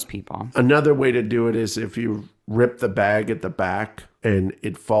convince most people. Another way to do it is if you rip the bag at the back and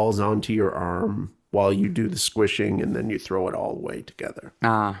it falls onto your arm while you do the squishing, and then you throw it all the way together.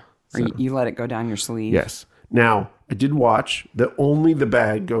 Or you let it go down your sleeve. Yes. Now, I did watch that only the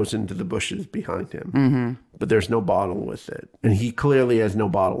bag goes into the bushes behind him, but there's no bottle with it. And he clearly has no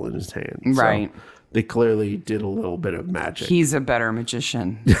bottle in his hand. Right. So they did a little bit of magic. He's a better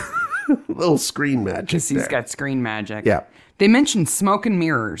magician. A little screen magic. Because he's got screen magic. Yeah. They mentioned smoke and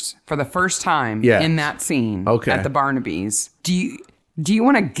mirrors for the first time in that scene at the Barnaby's. Do you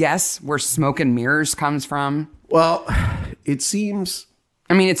want to guess where smoke and mirrors comes from? Well, it seems...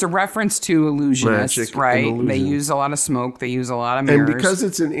 I mean, it's a reference to illusionists, magic right? They use a lot of smoke. They use a lot of mirrors. And because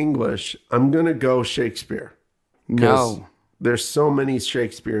it's in English, I'm going to go Shakespeare. No. There's so many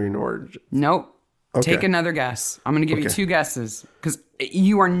Shakespearean origins. Nope. Okay. Take another guess. I'm going to give you 2 guesses because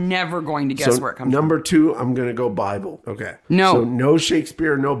you are never going to guess where it comes from. Number 2, I'm going to go Bible. Okay. No. So no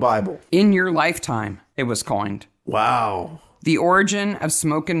Shakespeare, no Bible. In your lifetime, it was coined. Wow. The origin of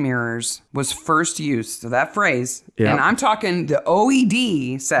smoke and mirrors was first used. So that phrase, and I'm talking the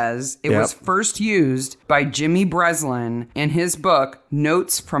OED says it was first used by Jimmy Breslin in his book,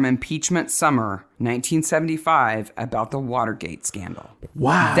 Notes from Impeachment Summer, 1975, about the Watergate scandal.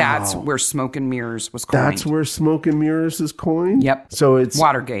 Wow. That's where smoke and mirrors was coined. That's where smoke and mirrors is coined? Yep. So it's...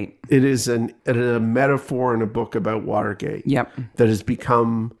 Watergate. It is a metaphor in a book about Watergate. Yep. That has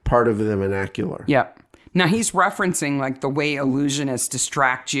become part of the vernacular. Yep. Now, he's referencing like the way illusionists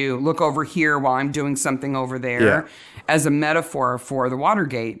distract you. Look over here while I'm doing something over there as a metaphor for the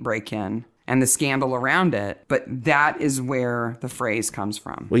Watergate break-in and the scandal around it. But that is where the phrase comes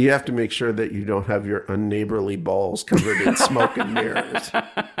from. Well, you have to make sure that you don't have your unneighborly balls covered in smoke and mirrors.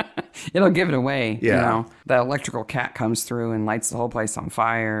 It'll give it away. Yeah. You know, the electrical cat comes through and lights the whole place on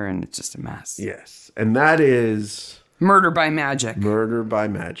fire, and it's just a mess. Yes. And that is... Murder by magic. Murder by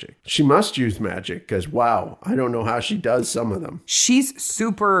magic. She must use magic because, wow, I don't know how she does some of them. She's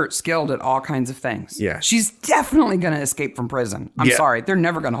super skilled at all kinds of things. Yeah. She's definitely going to escape from prison. I'm sorry. They're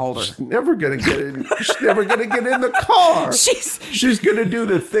never going to hold her. She's never going to get in. She's never going to get in the car. She's going to do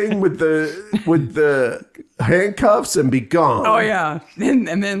the thing with the handcuffs and be gone. Oh, yeah.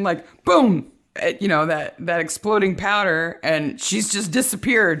 And then like, boom. You know, that exploding powder, and she's just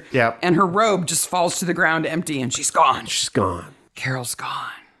disappeared. Yep. And her robe just falls to the ground empty, and she's gone. She's gone. Carol's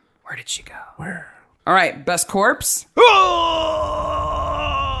gone. Where did she go? Where? All right, best corpse.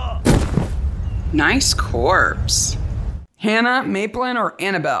 Nice corpse. Hannah, Maplin, or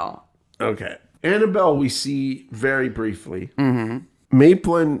Annabelle? Okay. Annabelle we see very briefly. Mm-hmm.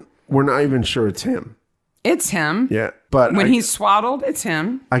 Maplin, we're not even sure it's him. It's him. Yeah, but when he's swaddled, it's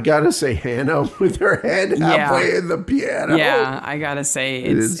him. I gotta say, Hannah with her head halfway in the piano. Yeah, I gotta say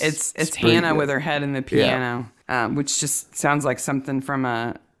it's Hannah with her head in the piano, which just sounds like something from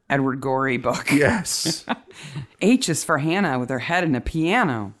a Edward Gorey book. Yes. H is for Hannah with her head in a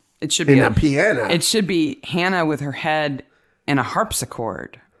piano. It should be a piano. It should be Hannah with her head in a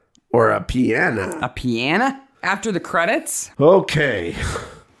harpsichord or a piano. A piano after the credits. Okay.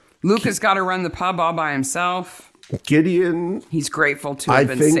 Luke has got to run the pub all by himself. Gideon, he's grateful to have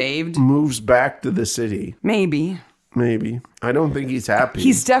been saved. Moves back to the city. Maybe. I don't think he's happy.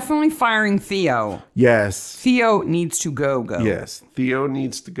 He's definitely firing Theo. Yes. Theo needs to go. Yes. Theo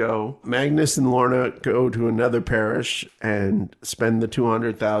needs to go. Magnus and Lorna go to another parish and spend the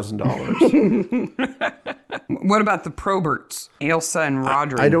 $200,000. What about the Proberts? Ailsa and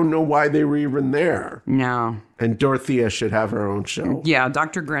Roderick? I don't know why they were even there. No. And Dorothea should have her own show. Yeah,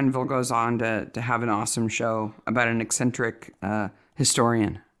 Dr. Grenville goes on to have an awesome show about an eccentric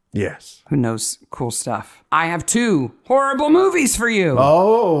historian. Yes. Who knows cool stuff. I have 2 horrible movies for you.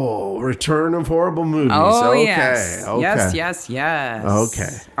 Oh, return of horrible movies. Oh, okay. yes. Okay. Yes. Okay.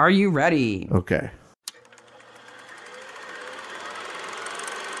 Are you ready? Okay.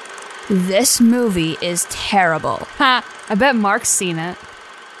 This movie is terrible. Ha! I bet Mark's seen it.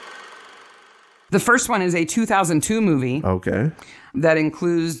 The first one is a 2002 movie. Okay. That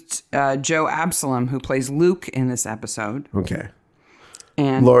includes Joe Absalom, who plays Luke in this episode. Okay.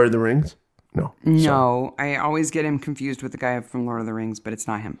 And Lord of the Rings? No. No, I always get him confused with the guy from Lord of the Rings, but it's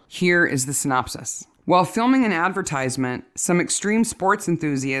not him. Here is the synopsis. While filming an advertisement, some extreme sports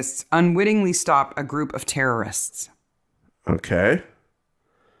enthusiasts unwittingly stop a group of terrorists. Okay.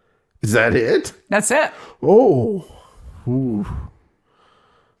 Is that it? That's it. Oh. Ooh.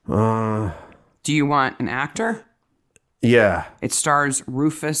 Do you want an actor? Yeah. It stars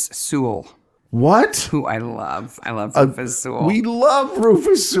Rufus Sewell. What? who I love. I love Rufus Sewell. We love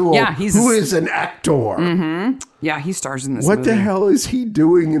Rufus Sewell. Yeah, who is an actor. Yeah, he stars in this What movie. the hell is he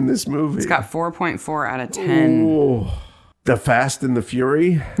doing in this movie? It's got 4.4 out of 10. Oh, The Fast and the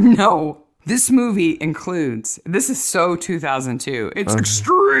Fury? No. This movie includes, this is so 2002. It's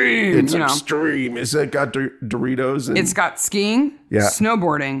extreme. It's extreme. Is it got Doritos? And... It's got skiing, Yeah.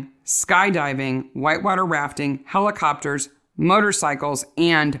 snowboarding, skydiving, whitewater rafting, helicopters, motorcycles,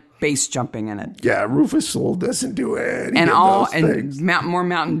 and base jumping in it. Yeah, Rufus Sewell doesn't do any And of those things. more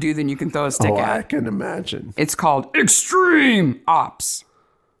Mountain Dew than you can throw a stick I at. can imagine. It's called Extreme Ops.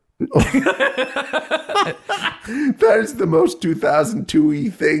 That is the most 2002-y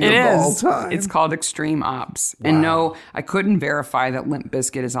thing It of is. all time. It's called Extreme Ops. And no, I couldn't verify that Limp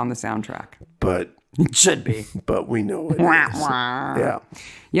Bizkit is on the soundtrack. But It should be. we know it is. Yeah.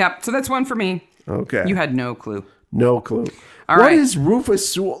 Yep. So that's one for me. Okay. You had no clue. No clue. All What right. is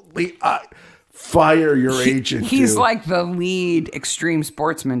Rufus Sewell? Fire your agent. He's dude. like the lead extreme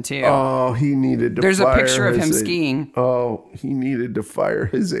sportsman too. Oh, he needed to There's a fire picture of his him skiing. Oh, he needed to fire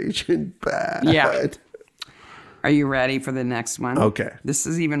his agent bad. Yeah. Are you ready for the next one? Okay. This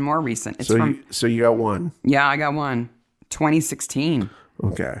is even more recent. It's So you got one. Yeah, I got one. 2016.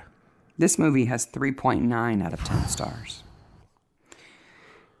 Okay. This movie has 3.9 out of 10 stars.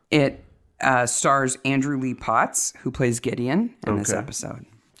 It stars Andrew Lee Potts, who plays Gideon in this episode.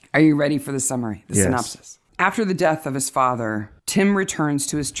 Are you ready for the summary, the synopsis? After the death of his father, Tim returns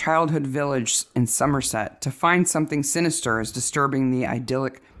to his childhood village in Somerset to find something sinister is disturbing the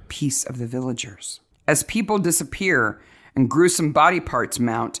idyllic peace of the villagers. As people disappear and gruesome body parts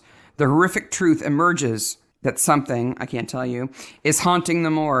mount, the horrific truth emerges that something, I can't tell you, is haunting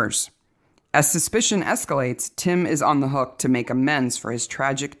the moors. As suspicion escalates, Tim is on the hook to make amends for his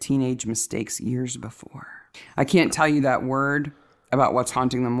tragic teenage mistakes years before. I can't tell you that word about what's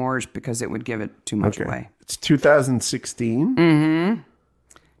haunting the moors because it would give it too much away. It's 2016.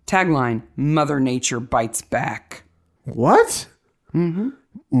 Tagline, Mother Nature bites back. What?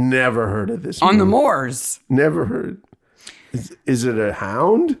 Never heard of this. On the movie. moors. Never heard. Is it a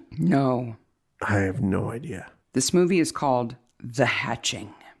hound? No. I have no idea. This movie is called The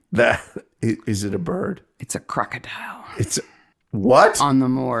Hatching. Is it a bird? It's a crocodile. It's what? On the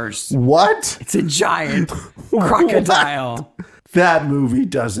moors. What? It's a giant crocodile. That movie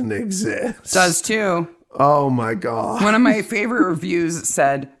doesn't exist. Does too. Oh my God. One of my favorite reviews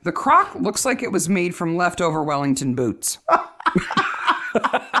said, the croc looks like it was made from leftover Wellington boots.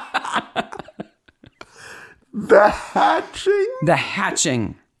 The Hatching? The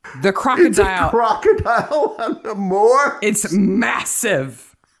Hatching. The It's a crocodile. crocodile on the moor? It's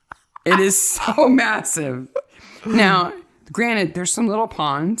massive. It is so massive. Now, granted, there's some little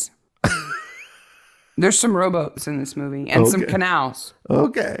ponds. There's some rowboats in this movie and some canals.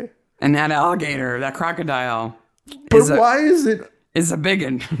 Okay. And that alligator, that crocodile, But why is it is a big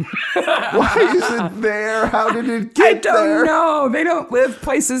one. Why is it there? How did it get there? I don't know. They don't live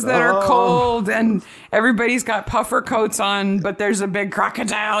places that are cold, and everybody's got puffer coats on, but there's a big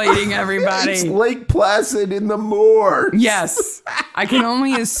crocodile eating everybody. It's Lake Placid in the moors. Yes. I can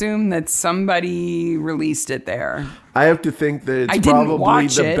only assume that somebody released it there. I have to think that I it's didn't probably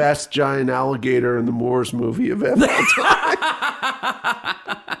watch the it. best giant alligator in the moors movie of ever.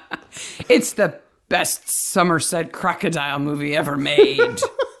 It's the best Somerset crocodile movie ever made.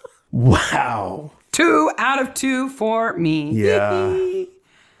 Wow. 2 out of 2 for me. Yeah.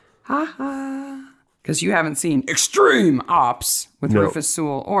 Ha ha. Because you haven't seen Extreme Ops with Rufus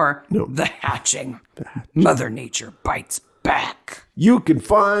Sewell or The Hatching. Mother Nature bites back. You can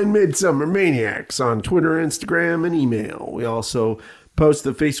find Midsomer Maniacs on Twitter, Instagram, and email. We also post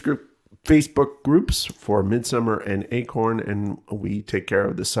the Facebook groups for Midsomer and Acorn, and we take care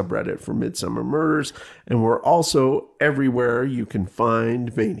of the subreddit for Midsomer Murders. And we're also everywhere you can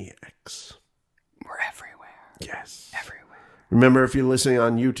find Maniacs. We're everywhere. Yes. Everywhere. Remember, if you're listening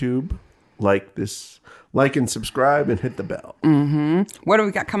on YouTube, like and subscribe and hit the bell. Mm-hmm. What do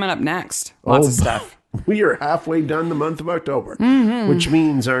we got coming up next? Lots of stuff. We are halfway done the month of October, which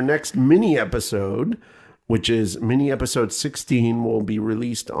means our next mini episode, which is mini episode 16, will be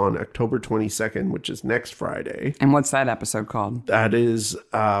released on October 22nd, which is next Friday. And what's that episode called? That is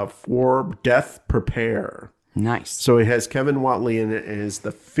For Death Prepare. Nice. So it has Kevin Whatley in it, and it's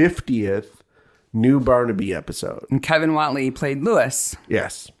the 50th new Barnaby episode. And Kevin Whatley played Lewis.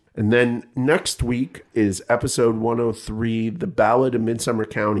 Yes. And then next week is episode 103, The Ballad of Midsummer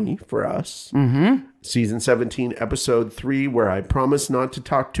County for us. Mm-hmm. Season 17, episode 3, where I promise not to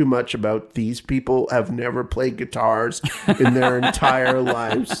talk too much about these people have never played guitars in their entire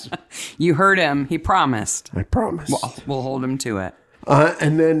lives. You heard him. He promised. I promise. We'll hold him to it.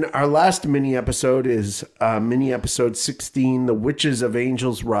 And then our last mini episode is mini episode 16, The Witches of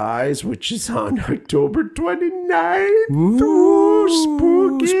Angels Rise, which is on October 29th. Ooh,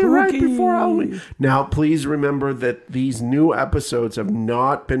 spooky, right before Halloween. Now, please remember that these new episodes have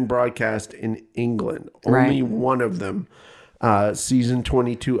not been broadcast in England. Only one of them. Season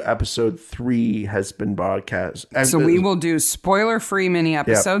 22, episode 3 has been broadcast. So we will do spoiler-free mini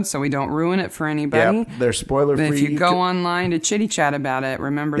episodes so we don't ruin it for anybody. Yep, they're spoiler-free. But if you go online to chitty-chat about it,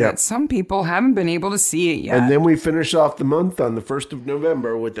 remember that some people haven't been able to see it yet. And then we finish off the month on the 1st of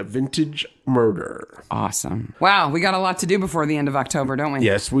November with a vintage murder. Awesome. Wow, we got a lot to do before the end of October, don't we?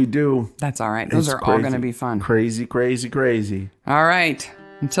 Yes, we do. That's all right. Those are all going to be fun. Crazy, crazy, crazy. All right.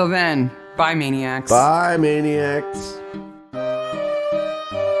 Until then, bye, Maniacs. Bye, Maniacs.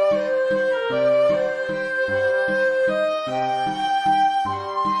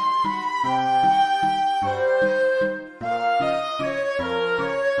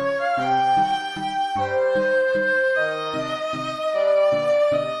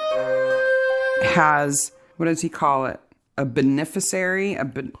 Has, what does he call it? A beneficiary?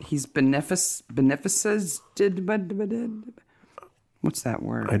 He's benefices? What's that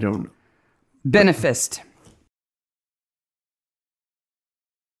word? I don't know. Beneficed.